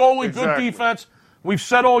 Good Yeah, goalie, exactly. good defense. We've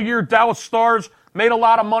said all year Dallas Stars made a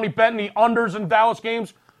lot of money betting the unders in Dallas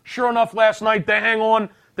games. Sure enough, last night they hang on.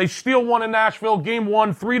 They steal one in Nashville. Game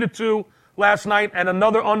 1, 3-2 last night, and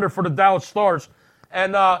another under for the Dallas Stars.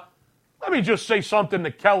 And let me just say something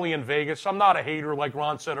to Kelly in Vegas. I'm not a hater like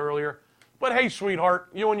Ron said earlier. But hey, sweetheart,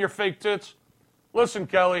 you and your fake tits. Listen,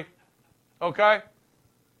 Kelly, okay?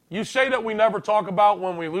 You say that we never talk about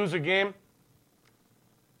when we lose a game.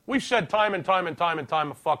 We've said time and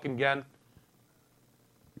time fucking again.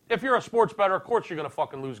 If you're a sports bettor, of course you're going to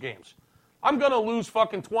fucking lose games. I'm going to lose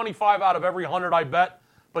fucking 25 out of every 100 I bet,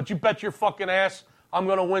 but you bet your fucking ass I'm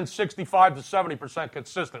going to win 65 to 70%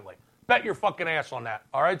 consistently. Bet your fucking ass on that.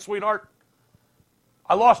 All right, sweetheart?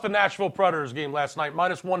 I lost the Nashville Predators game last night,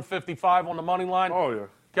 minus 155 on the money line. Oh, yeah.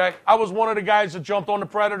 Okay, I was one of the guys that jumped on the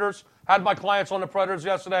Predators, had my clients on the Predators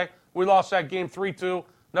yesterday. We lost that game 3-2.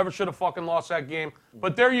 Never should have fucking lost that game.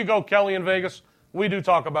 But there you go, Kelly in Vegas. We do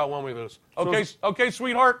talk about when we lose. Okay,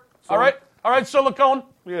 sweetheart? All right, Silicone?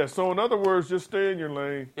 Yeah, so in other words, just stay in your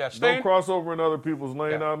lane. Yeah, Don't cross over in other people's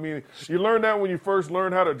lane. Yeah. I mean, you learn that when you first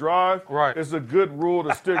learn how to drive. Right. It's a good rule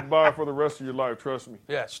to stick by for the rest of your life, trust me.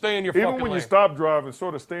 Yeah, stay in your fucking lane. Even when you stop driving,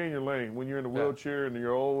 sort of stay in your lane. When you're in a wheelchair and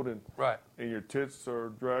you're old and your tits are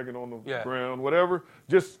dragging on the ground, whatever,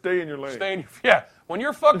 just stay in your lane. When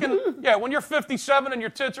you're fucking, when you're 57 and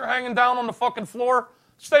your tits are hanging down on the fucking floor,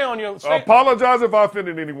 stay on your. Apologize if I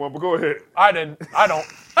offended anyone, but go ahead. I didn't. I don't.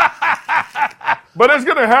 But it's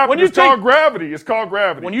going to happen. It's called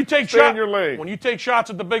gravity. When you take stay in your lane. When you take shots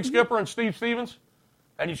at the Big Skipper and Steve Stevens,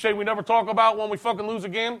 and you say we never talk about when we fucking lose a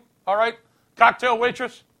game, all right? Cocktail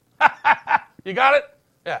waitress. You got it?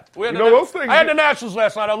 Yeah. Those things. I had the Nationals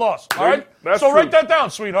last night. I lost. All right? So write that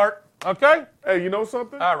down, sweetheart. Okay? Hey, you know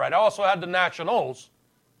something? All right. I also had the Nationals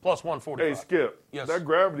plus 145. Hey, Skip. Yes. That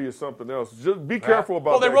gravity is something else. Just be careful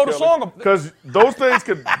about that. Well, they wrote a song. Because those things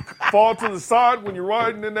could fall to the side when you're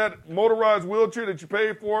riding in that motorized wheelchair that you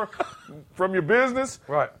paid for from your business.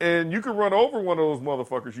 Right. And you can run over one of those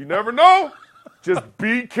motherfuckers. You never know. Just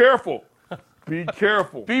be careful. Be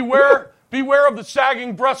careful. Beware of the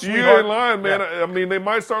sagging breast, You sweetheart. ain't lying, man. Yeah. I mean, they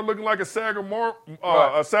might start looking like a sack of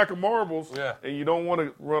marbles, and you don't want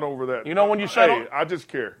to run over that. You know when you said, I just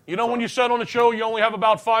care. You know when you said on the show you only have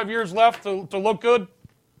about 5 years left to look good?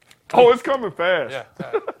 Oh, it's coming fast. Yeah.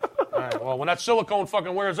 All right. Well, when that silicone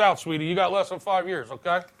fucking wears out, sweetie, you got less than 5 years,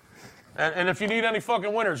 okay? And if you need any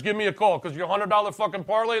fucking winners, give me a call, because your $100 fucking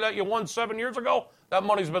parlay that you won 7 years ago, that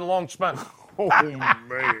money's been long spent. Oh,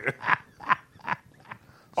 man.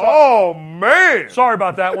 Oh, man. Sorry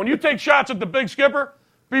about that. When you take shots at the Big Skipper,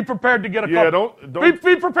 be prepared to get a couple. Don't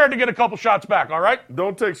be prepared to get a couple shots back, all right?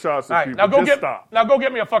 Don't take shots at All right, people. Stop. Now go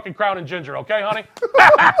get me a fucking Crown and Ginger, okay, honey?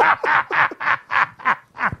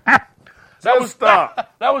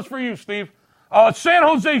 Stop. That was for you, Steve. San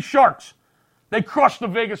Jose Sharks. They crushed the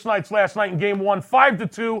Vegas Knights last night in Game 1,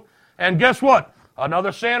 5-2. And guess what?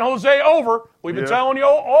 Another San Jose over. We've been telling you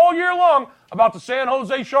all year long about the San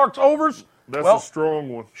Jose Sharks overs. That's a strong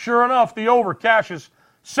one. Sure enough, the over cashes.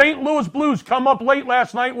 St. Louis Blues come up late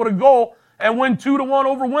last night with a goal and win 2-1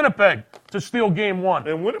 over Winnipeg to steal Game 1.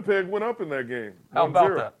 And Winnipeg went up in that game. How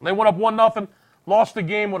about that? They went up 1-0, lost the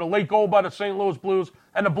game with a late goal by the St. Louis Blues,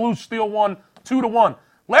 and the Blues steal one 2-1.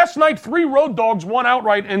 Last night, 3 road dogs won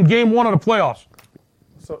outright in Game 1 of the playoffs.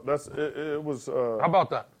 So it was. How about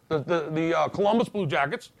that? The Columbus Blue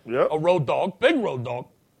Jackets, a road dog, big road dog.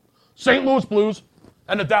 St. Louis Blues,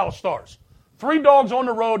 and the Dallas Stars. 3 dogs on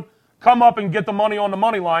the road come up and get the money on the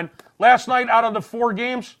money line. Last night, out of the 5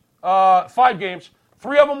 games,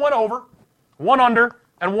 3 of them went over, 1 under,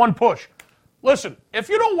 and 1 push. Listen, if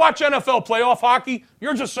you don't watch NFL playoff hockey,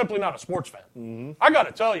 you're just simply not a sports fan. Mm-hmm. I got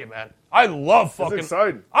to tell you, man, I love fucking. It's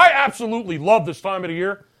exciting. I absolutely love this time of the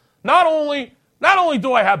year. Not only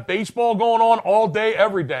do I have baseball going on all day,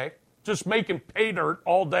 every day, just making pay dirt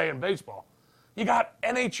all day in baseball, you got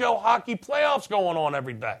NHL hockey playoffs going on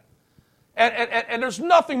every day. And there's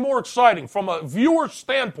nothing more exciting from a viewer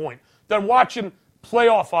standpoint than watching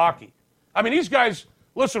playoff hockey. I mean, these guys,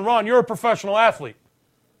 listen, Ron, you're a professional athlete.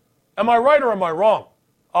 Am I right or am I wrong?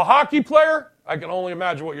 A hockey player, I can only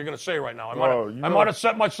imagine what you're going to say right now. I might have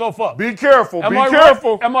set myself up. Be careful. Am I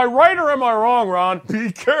right or am I wrong, Ron?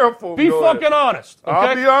 Be careful. Be fucking honest. Okay?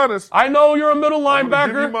 I'll be honest. I know you're a middle linebacker. I'm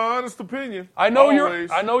give you my honest opinion. I know you're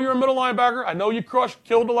a middle linebacker. I know you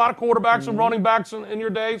killed a lot of quarterbacks and running backs in your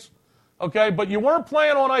days. Okay, but you weren't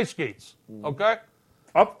playing on ice skates. Okay,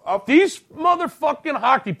 These motherfucking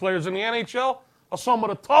hockey players in the NHL are some of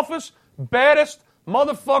the toughest, baddest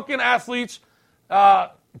motherfucking athletes,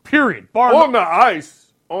 period. On the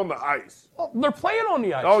ice. On the ice. Well, they're playing on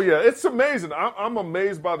the ice. Oh, yeah. It's amazing. I'm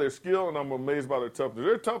amazed by their skill, and I'm amazed by their toughness.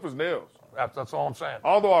 They're tough as nails. That's all I'm saying.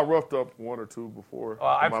 Although I roughed up one or two before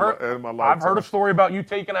I've heard a story about you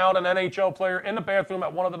taking out an NHL player in the bathroom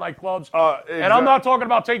at one of the nightclubs. Exactly. And I'm not talking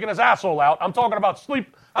about taking his asshole out. I'm talking about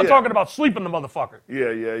sleep. I'm talking about sleeping the motherfucker.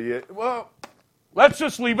 Yeah. Well, let's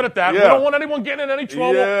just leave it at that. Yeah. We don't want anyone getting in any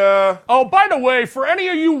trouble. Yeah. Oh, by the way, for any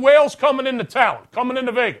of you whales coming into town, coming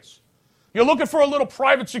into Vegas, you're looking for a little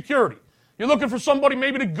private security. You're looking for somebody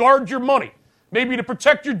maybe to guard your money, maybe to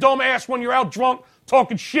protect your dumb ass when you're out drunk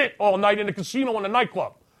talking shit all night in the casino and the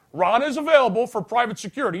nightclub. Ron is available for private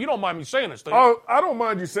security. You don't mind me saying this, do you? Oh, I don't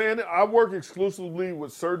mind you saying it. I work exclusively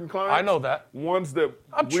with certain clients. I know that. Ones that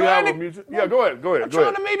I'm we trying have to- a mutual. Yeah, go ahead. I'm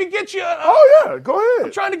trying to maybe get you. Oh yeah, go ahead.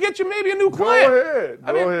 I'm trying to get you maybe a new client.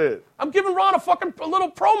 Go ahead. I'm giving Ron a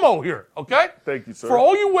little promo here, okay? Thank you, sir. For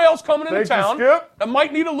all you whales coming into Thank you, town Skip. that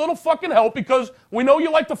might need a little fucking help because we know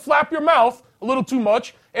you like to flap your mouth a little too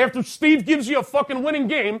much after Steve gives you a fucking winning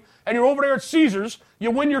game and you're over there at Caesars, you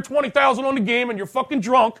win your $20,000 on the game and you're fucking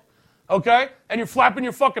drunk, okay? And you're flapping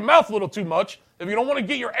your fucking mouth a little too much. If you don't want to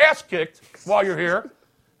get your ass kicked while you're here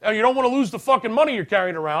and you don't want to lose the fucking money you're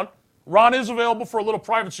carrying around, Ron is available for a little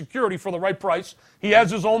private security for the right price. He has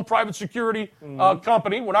his own private security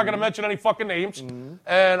company. We're not going to mention any fucking names.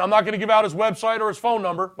 And I'm not going to give out his website or his phone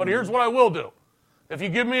number. But here's what I will do. If you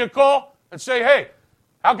give me a call and say, hey,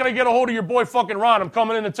 how can I get a hold of your boy fucking Ron? I'm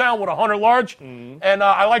coming into town with 100 large. And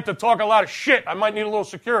I like to talk a lot of shit. I might need a little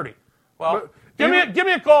security. Well, give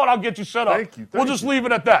me a call and I'll get you set up. Thank you. We'll just leave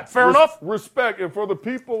it at that. Fair enough? Respect. And for the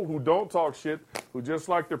people who don't talk shit, who just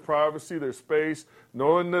like their privacy, their space,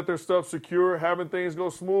 knowing that their stuff's secure, having things go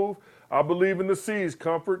smooth, I believe in the C's: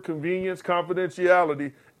 comfort, convenience,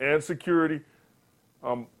 confidentiality, and security.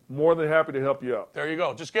 I'm more than happy to help you out. There you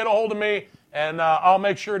go. Just get a hold of me, and I'll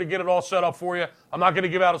make sure to get it all set up for you. I'm not going to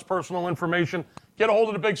give out his personal information. Get a hold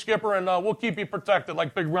of the Big Skipper, and we'll keep you protected,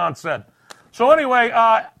 like Big Ron said. So anyway,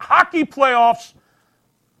 hockey playoffs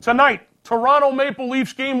tonight. Toronto Maple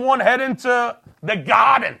Leafs game 1 head into the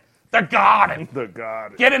Garden. The Garden. The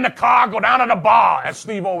God. Get in the car, go down to the bar, as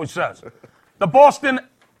Steve always says. The Boston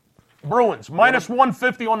Bruins, minus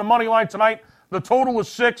 150 on the money line tonight. The total is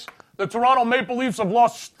 6. The Toronto Maple Leafs have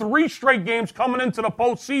lost 3 straight games coming into the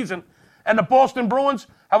postseason, and the Boston Bruins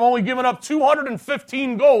have only given up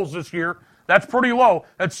 215 goals this year. That's pretty low.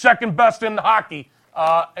 That's second best in hockey.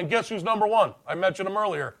 And guess who's number 1? I mentioned him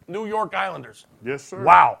earlier. New York Islanders. Yes, sir.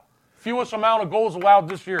 Wow. Fewest amount of goals allowed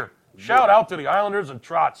this year. Shout out to the Islanders and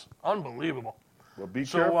Trotz. Unbelievable. Well, be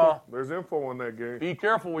careful. There's info on that game. Be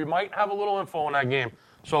careful. We might have a little info on that game.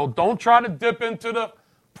 So don't try to dip into the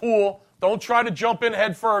pool. Don't try to jump in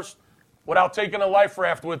head first without taking a life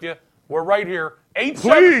raft with you. We're right here.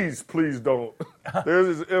 Please don't.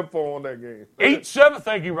 There's info on that game. 8-7.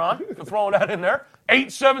 Thank you, Ron, for throwing that in there.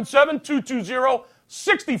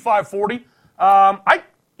 877-220-6540.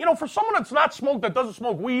 For someone that's not smoked, that doesn't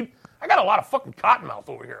smoke weed, I got a lot of fucking cottonmouth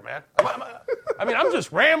over here, man. I'm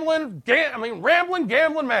just rambling,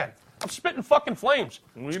 gambling, man. I'm spitting fucking flames.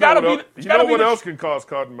 You know what else can cause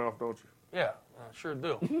cottonmouth, don't you? Yeah, I sure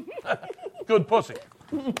do. Good pussy.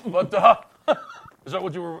 But is that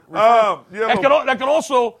what you were referring to? That can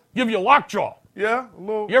also give you lockjaw. Yeah, a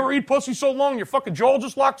little. You ever eat pussy so long your fucking jaw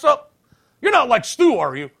just locks up? You're not like Stu,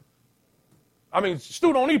 are you? I mean,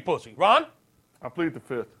 Stu don't eat pussy. Ron? I plead the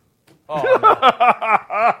fifth. Oh, no.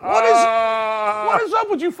 What is up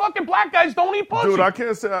with you fucking black guys don't eat pussy? Dude, I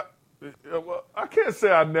can't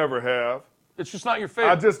say I never have. It's just not your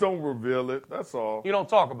favorite. I just don't reveal it. That's all. You don't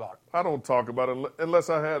talk about it. I don't talk about it unless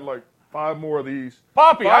I had like 5 more of these.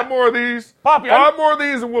 Poppy, five more of these,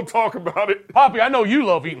 and we'll talk about it. Poppy, I know you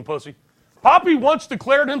love eating pussy. Poppy once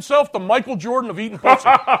declared himself the Michael Jordan of eating pussy.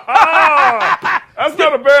 That's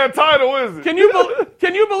not a bad title, is it? Can you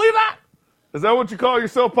believe that? Is that what you call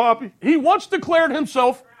yourself, Poppy? He once declared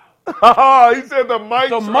himself He said the Mike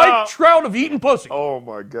Trout of eating pussy. Oh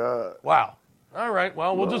my God! Wow. All right.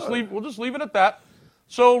 Well, we'll just leave it at that.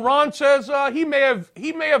 So Ron says he may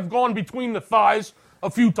have gone between the thighs a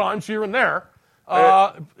few times here and there.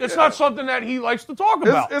 It's not something that he likes to talk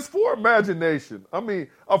about. It's for imagination. I mean,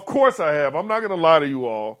 of course I have. I'm not going to lie to you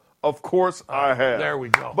all. Of course I have. There we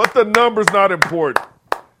go. But the number's not important.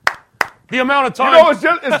 The amount of time.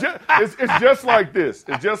 It's just like this.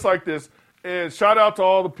 It's just like this. And shout out to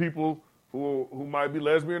all the people who might be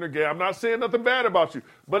lesbian or gay. I'm not saying nothing bad about you,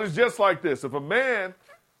 but it's just like this. If a man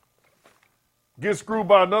gets screwed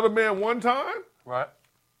by another man one time, right,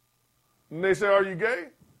 And they say, are you gay?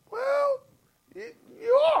 Well,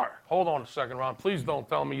 you are. Hold on a second, Ron. Please don't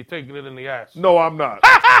tell me you're taking it in the ass. No, I'm not.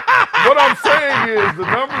 What I'm saying is the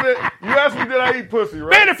number that you asked me, did I eat pussy,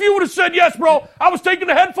 right? Man, if you would have said yes, bro, I was taking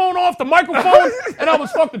the headphone off, the microphone, and I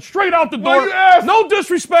was fucking straight out the door. Well, you asked. No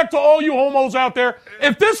disrespect to all you homos out there.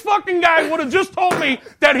 If this fucking guy would have just told me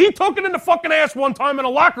that he took it in the fucking ass one time in a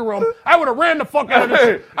locker room, I would have ran the fuck out of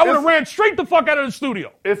this. I would have ran straight the fuck out of the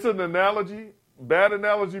studio. It's an analogy, bad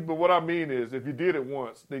analogy, but what I mean is if you did it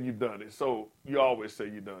once, then you've done it. So you always say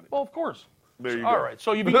you've done it. Well, of course. There you All go. right.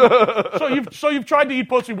 So you've tried to eat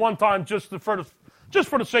pussy one time just for the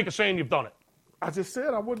sake of saying you've done it. I just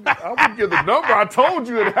said I wouldn't give the number. I told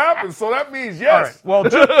you it happened, so that means yes. All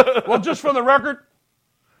right. Well, just for the record,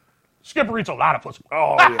 Skipper eats a lot of pussy.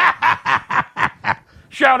 Oh, yeah.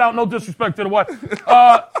 Shout out, no disrespect to the wife.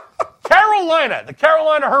 Carolina, the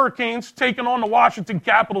Carolina Hurricanes taking on the Washington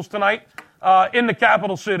Capitals tonight in the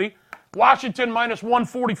capital city. Washington minus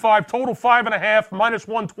 145, total 5.5, minus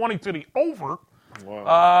 120 to the over.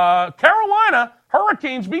 Wow. Carolina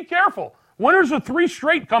Hurricanes, be careful. Winners of 3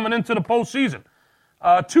 straight coming into the postseason.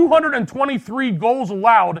 223 goals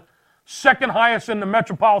allowed, second highest in the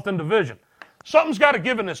Metropolitan Division. Something's got to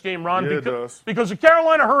give in this game, Ron. Yeah, it does. Because the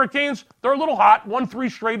Carolina Hurricanes, they're a little hot. Won 3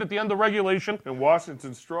 straight at the end of regulation. And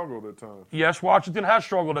Washington struggled at times. Yes, Washington has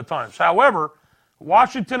struggled at times. However,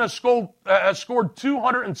 Washington has scored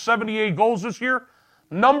 278 goals this year.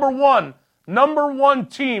 Number one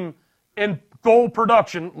team in goal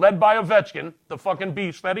production, led by Ovechkin, the fucking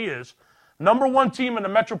beast that he is. Number 1 team in the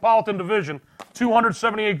Metropolitan Division,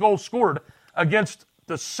 278 goals scored against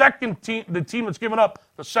the second team, the team that's given up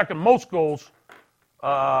the second most goals.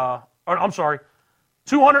 200.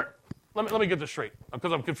 Let me get this straight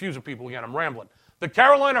because I'm confusing people again. I'm rambling. The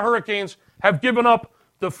Carolina Hurricanes have given up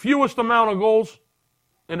the fewest amount of goals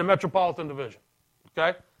in the Metropolitan Division,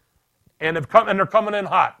 okay? And they're coming in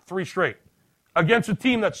hot, 3 straight, against a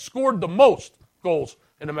team that scored the most goals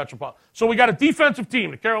in the Metropolitan. So we got a defensive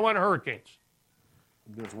team, the Carolina Hurricanes.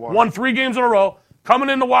 Won 3 games in a row, coming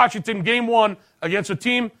into Washington, game 1, against a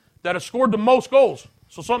team that has scored the most goals.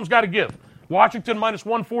 So something's got to give. Washington minus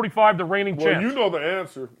 145, the reigning champs. Well, you know the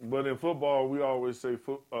answer, but in football, we always say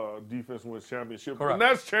defense wins championship. Correct. And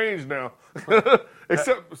that's changed now,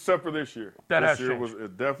 except for this year. This year changed. was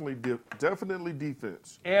definitely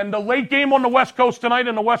defense. And the late game on the West Coast tonight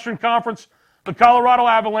in the Western Conference, the Colorado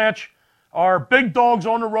Avalanche are big dogs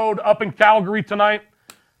on the road up in Calgary tonight.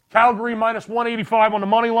 Calgary minus 185 on the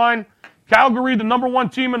money line. Calgary, the number 1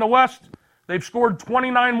 team in the West. They've scored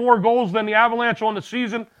 29 more goals than the Avalanche on the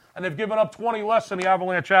season, and they've given up 20 less than the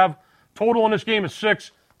Avalanche have. Total in this game is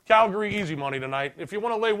 6. Calgary, easy money tonight. If you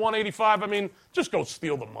want to lay 185, I mean, just go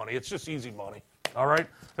steal the money. It's just easy money, all right?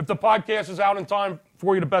 If the podcast is out in time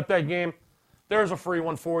for you to bet that game, there's a free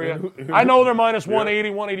one for you. I know they're minus 180,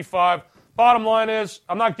 185. Bottom line is,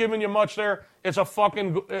 I'm not giving you much there. It's a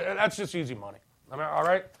fucking, that's just easy money. I mean, all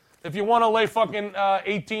right? If you want to lay fucking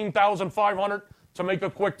 18,500 to make a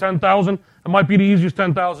quick 10,000, it might be the easiest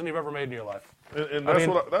 10,000 you've ever made in your life. And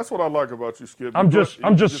that's what I like about you, Skip. I'm just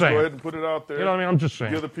saying. Go ahead and put it out there. You know what I mean? I'm just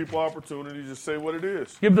saying. Give the people opportunity. Just say what it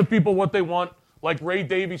is. Give the people what they want. Like Ray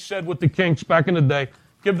Davies said with the Kinks back in the day.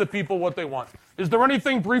 Give the people what they want. Is there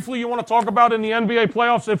anything briefly you want to talk about in the NBA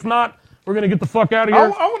playoffs? If not, we're going to get the fuck out of here.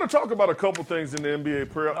 I want to talk about a couple things in the NBA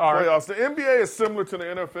playoffs. The NBA is similar to the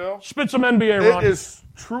NFL. Spit some NBA, Ron. It is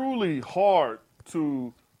truly hard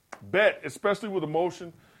to bet, especially with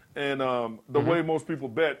emotion and the way most people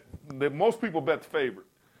bet. Most people bet the favorite.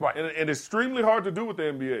 Right. And it's extremely hard to do with the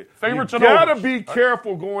NBA. Favorites you and got to overs. be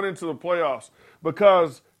careful going into the playoffs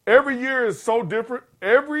because every year is so different.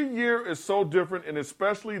 Every year is so different, and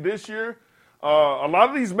especially this year, a lot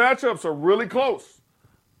of these matchups are really close.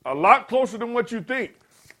 A lot closer than what you think.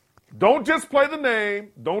 Don't just play the name.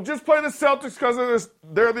 Don't just play the Celtics because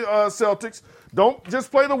they're the Celtics. Don't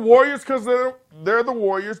just play the Warriors because they're the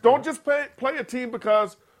Warriors. Don't just play a team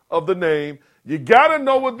because of the name. You got to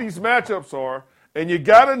know what these matchups are, and you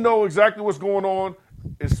got to know exactly what's going on,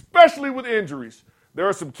 especially with injuries. There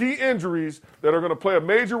are some key injuries that are going to play a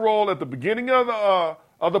major role at the beginning of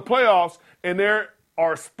the playoffs, and there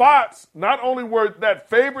are spots not only where that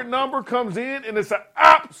favorite number comes in and it's an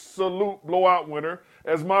absolute blowout winner,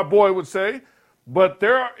 as my boy would say, but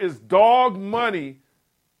there is dog money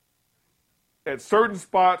at certain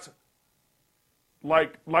spots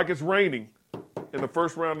like it's raining in the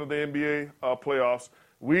first round of the NBA playoffs.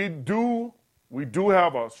 We do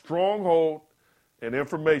have a stronghold and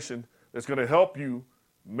information that's going to help you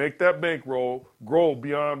make that bankroll grow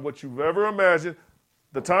beyond what you've ever imagined.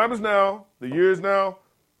 The time is now. The year is now.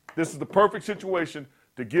 This is the perfect situation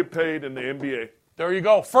to get paid in the NBA. There you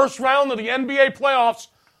go. First round of the NBA playoffs.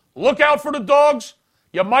 Look out for the dogs.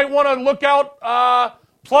 You might want to look out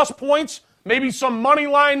plus points, maybe some money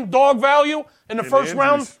line dog value in the first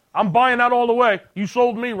round. I'm buying that all the way. You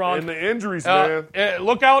sold me, Ron. And the injuries, man.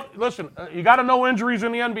 Look out. Listen, you got to know injuries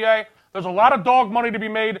in the NBA. There's a lot of dog money to be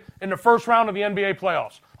made in the first round of the NBA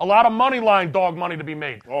playoffs. A lot of money line dog money to be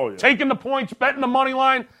made. Oh, yeah. Taking the points, betting the money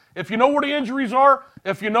line. If you know where the injuries are,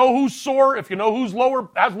 if you know who's sore, if you know who's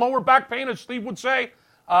has lower back pain, as Steve would say,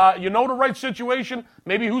 you know the right situation,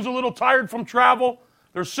 maybe who's a little tired from travel.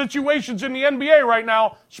 There's situations in the NBA right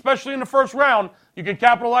now, especially in the first round, you can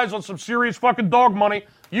capitalize on some serious fucking dog money.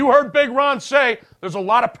 You heard Big Ron say there's a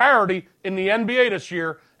lot of parity in the NBA this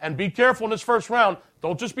year, and be careful in this first round.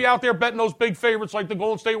 Don't just be out there betting those big favorites like the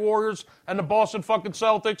Golden State Warriors and the Boston fucking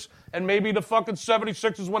Celtics and maybe the fucking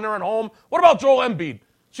 76ers when they're at home. What about Joel Embiid?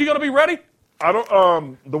 Is he going to be ready? I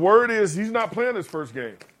don't. The word is he's not playing his first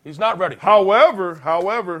game. He's not ready.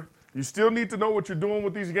 However, you still need to know what you're doing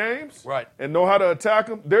with these games. Right. And know how to attack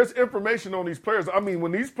them. There's information on these players. I mean,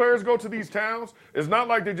 when these players go to these towns, it's not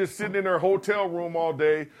like they're just sitting in their hotel room all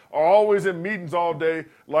day or always in meetings all day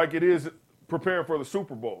like it is preparing for the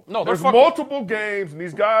Super Bowl. No, there's multiple games, and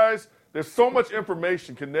these guys, there's so much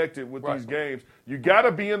information connected with these games. You got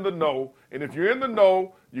to be in the know, and if you're in the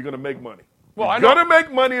know, you're going to make money. Well, you're going to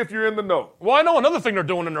make money if you're in the know. Well, I know another thing they're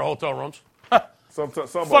doing in their hotel rooms. Fucking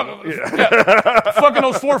those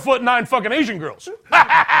 4'9" fucking Asian girls.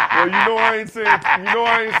 Well, you know I ain't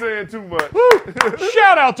saying too much.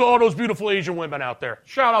 Shout out to all those beautiful Asian women out there.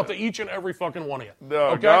 Shout out to each and every fucking one of you. No,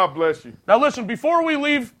 okay? God bless you. Now listen, before we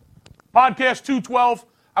leave Podcast 212,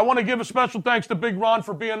 I want to give a special thanks to Big Ron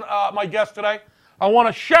for being my guest today. I want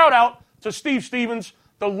to shout out to Steve Stevens,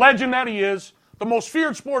 the legend that he is, the most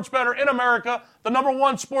feared sports bettor in America, the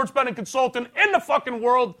 #1 sports betting consultant in the fucking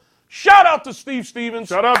world. Shout out to Steve Stevens.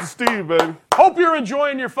 Shout out to Steve, baby. Hope you're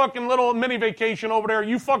enjoying your fucking little mini vacation over there.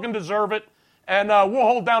 You fucking deserve it. And we'll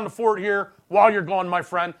hold down the fort here while you're gone, my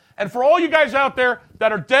friend. And for all you guys out there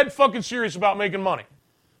that are dead fucking serious about making money,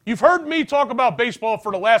 you've heard me talk about baseball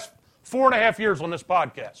for the last 4.5 years on this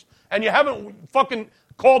podcast. And you haven't fucking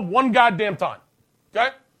called one goddamn time.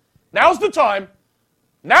 Okay? Now's the time.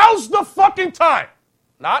 Now's the fucking time.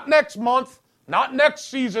 Not next month. Not next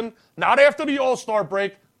season. Not after the All-Star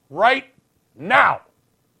break. Right now.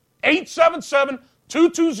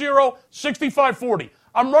 877-220-6540.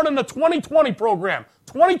 I'm running the 2020 program,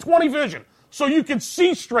 2020 vision, so you can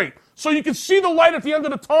see straight, so you can see the light at the end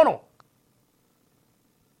of the tunnel.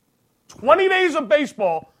 20 days of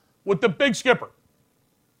baseball with the Big Skipper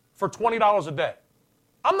for $20 a day.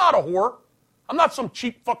 I'm not a whore. I'm not some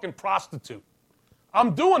cheap fucking prostitute.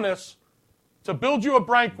 I'm doing this to build you a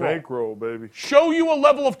bankroll. Bankroll, baby. Show you a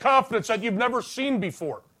level of confidence that you've never seen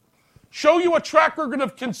before. Show you a track record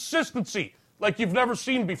of consistency like you've never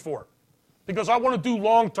seen before. Because I want to do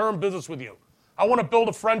long-term business with you. I want to build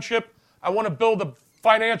a friendship. I want to build a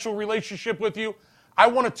financial relationship with you. I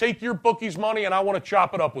want to take your bookie's money and I want to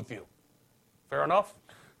chop it up with you. Fair enough?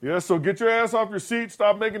 Yeah, so get your ass off your seat.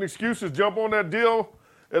 Stop making excuses. Jump on that deal.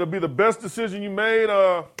 It'll be the best decision you made.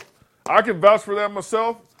 I can vouch for that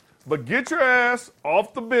myself. But get your ass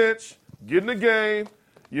off the bench. Get in the game.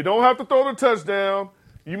 You don't have to throw the touchdown.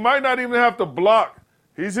 You might not even have to block.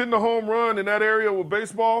 He's hitting a home run in that area with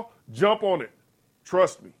baseball. Jump on it.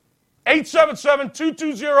 Trust me.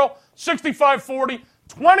 877-220-6540.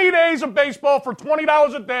 20 days of baseball for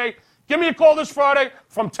 $20 a day. Give me a call this Friday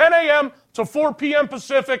from 10 a.m. to 4 p.m.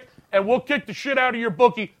 Pacific, and we'll kick the shit out of your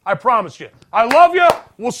bookie. I promise you. I love you.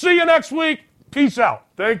 We'll see you next week. Peace out.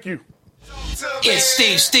 Thank you. It's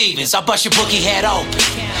Steve Stevens, I bust your bookie head open.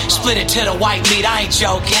 Split it to the white meat, I ain't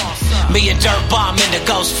joking. Me and Dirt Bomb in the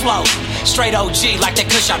ghost float. Straight OG like that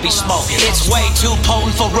kush I be smoking. It's way too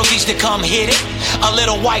potent for rookies to come hit it. A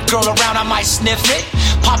little white girl around, I might sniff it.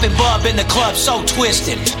 Poppin' bub in the club, so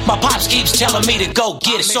twisted. My pops keeps telling me to go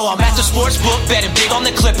get it. So I'm at the sports book, betting big on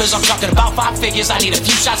the Clippers. I'm talking about 5 figures, I need a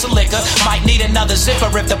few shots of liquor. Might need another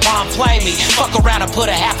zipper if the bomb play me. Fuck around and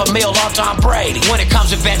put $500,000 on Tom Brady. When it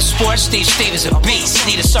comes to betting sports, Steve Stevens a beast.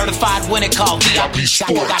 Need a certified winner called VIP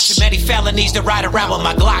Sports. Got too many felonies to ride around with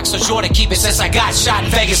my Glock, so sure to keep it since I got shot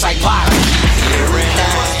in Vegas like Pac.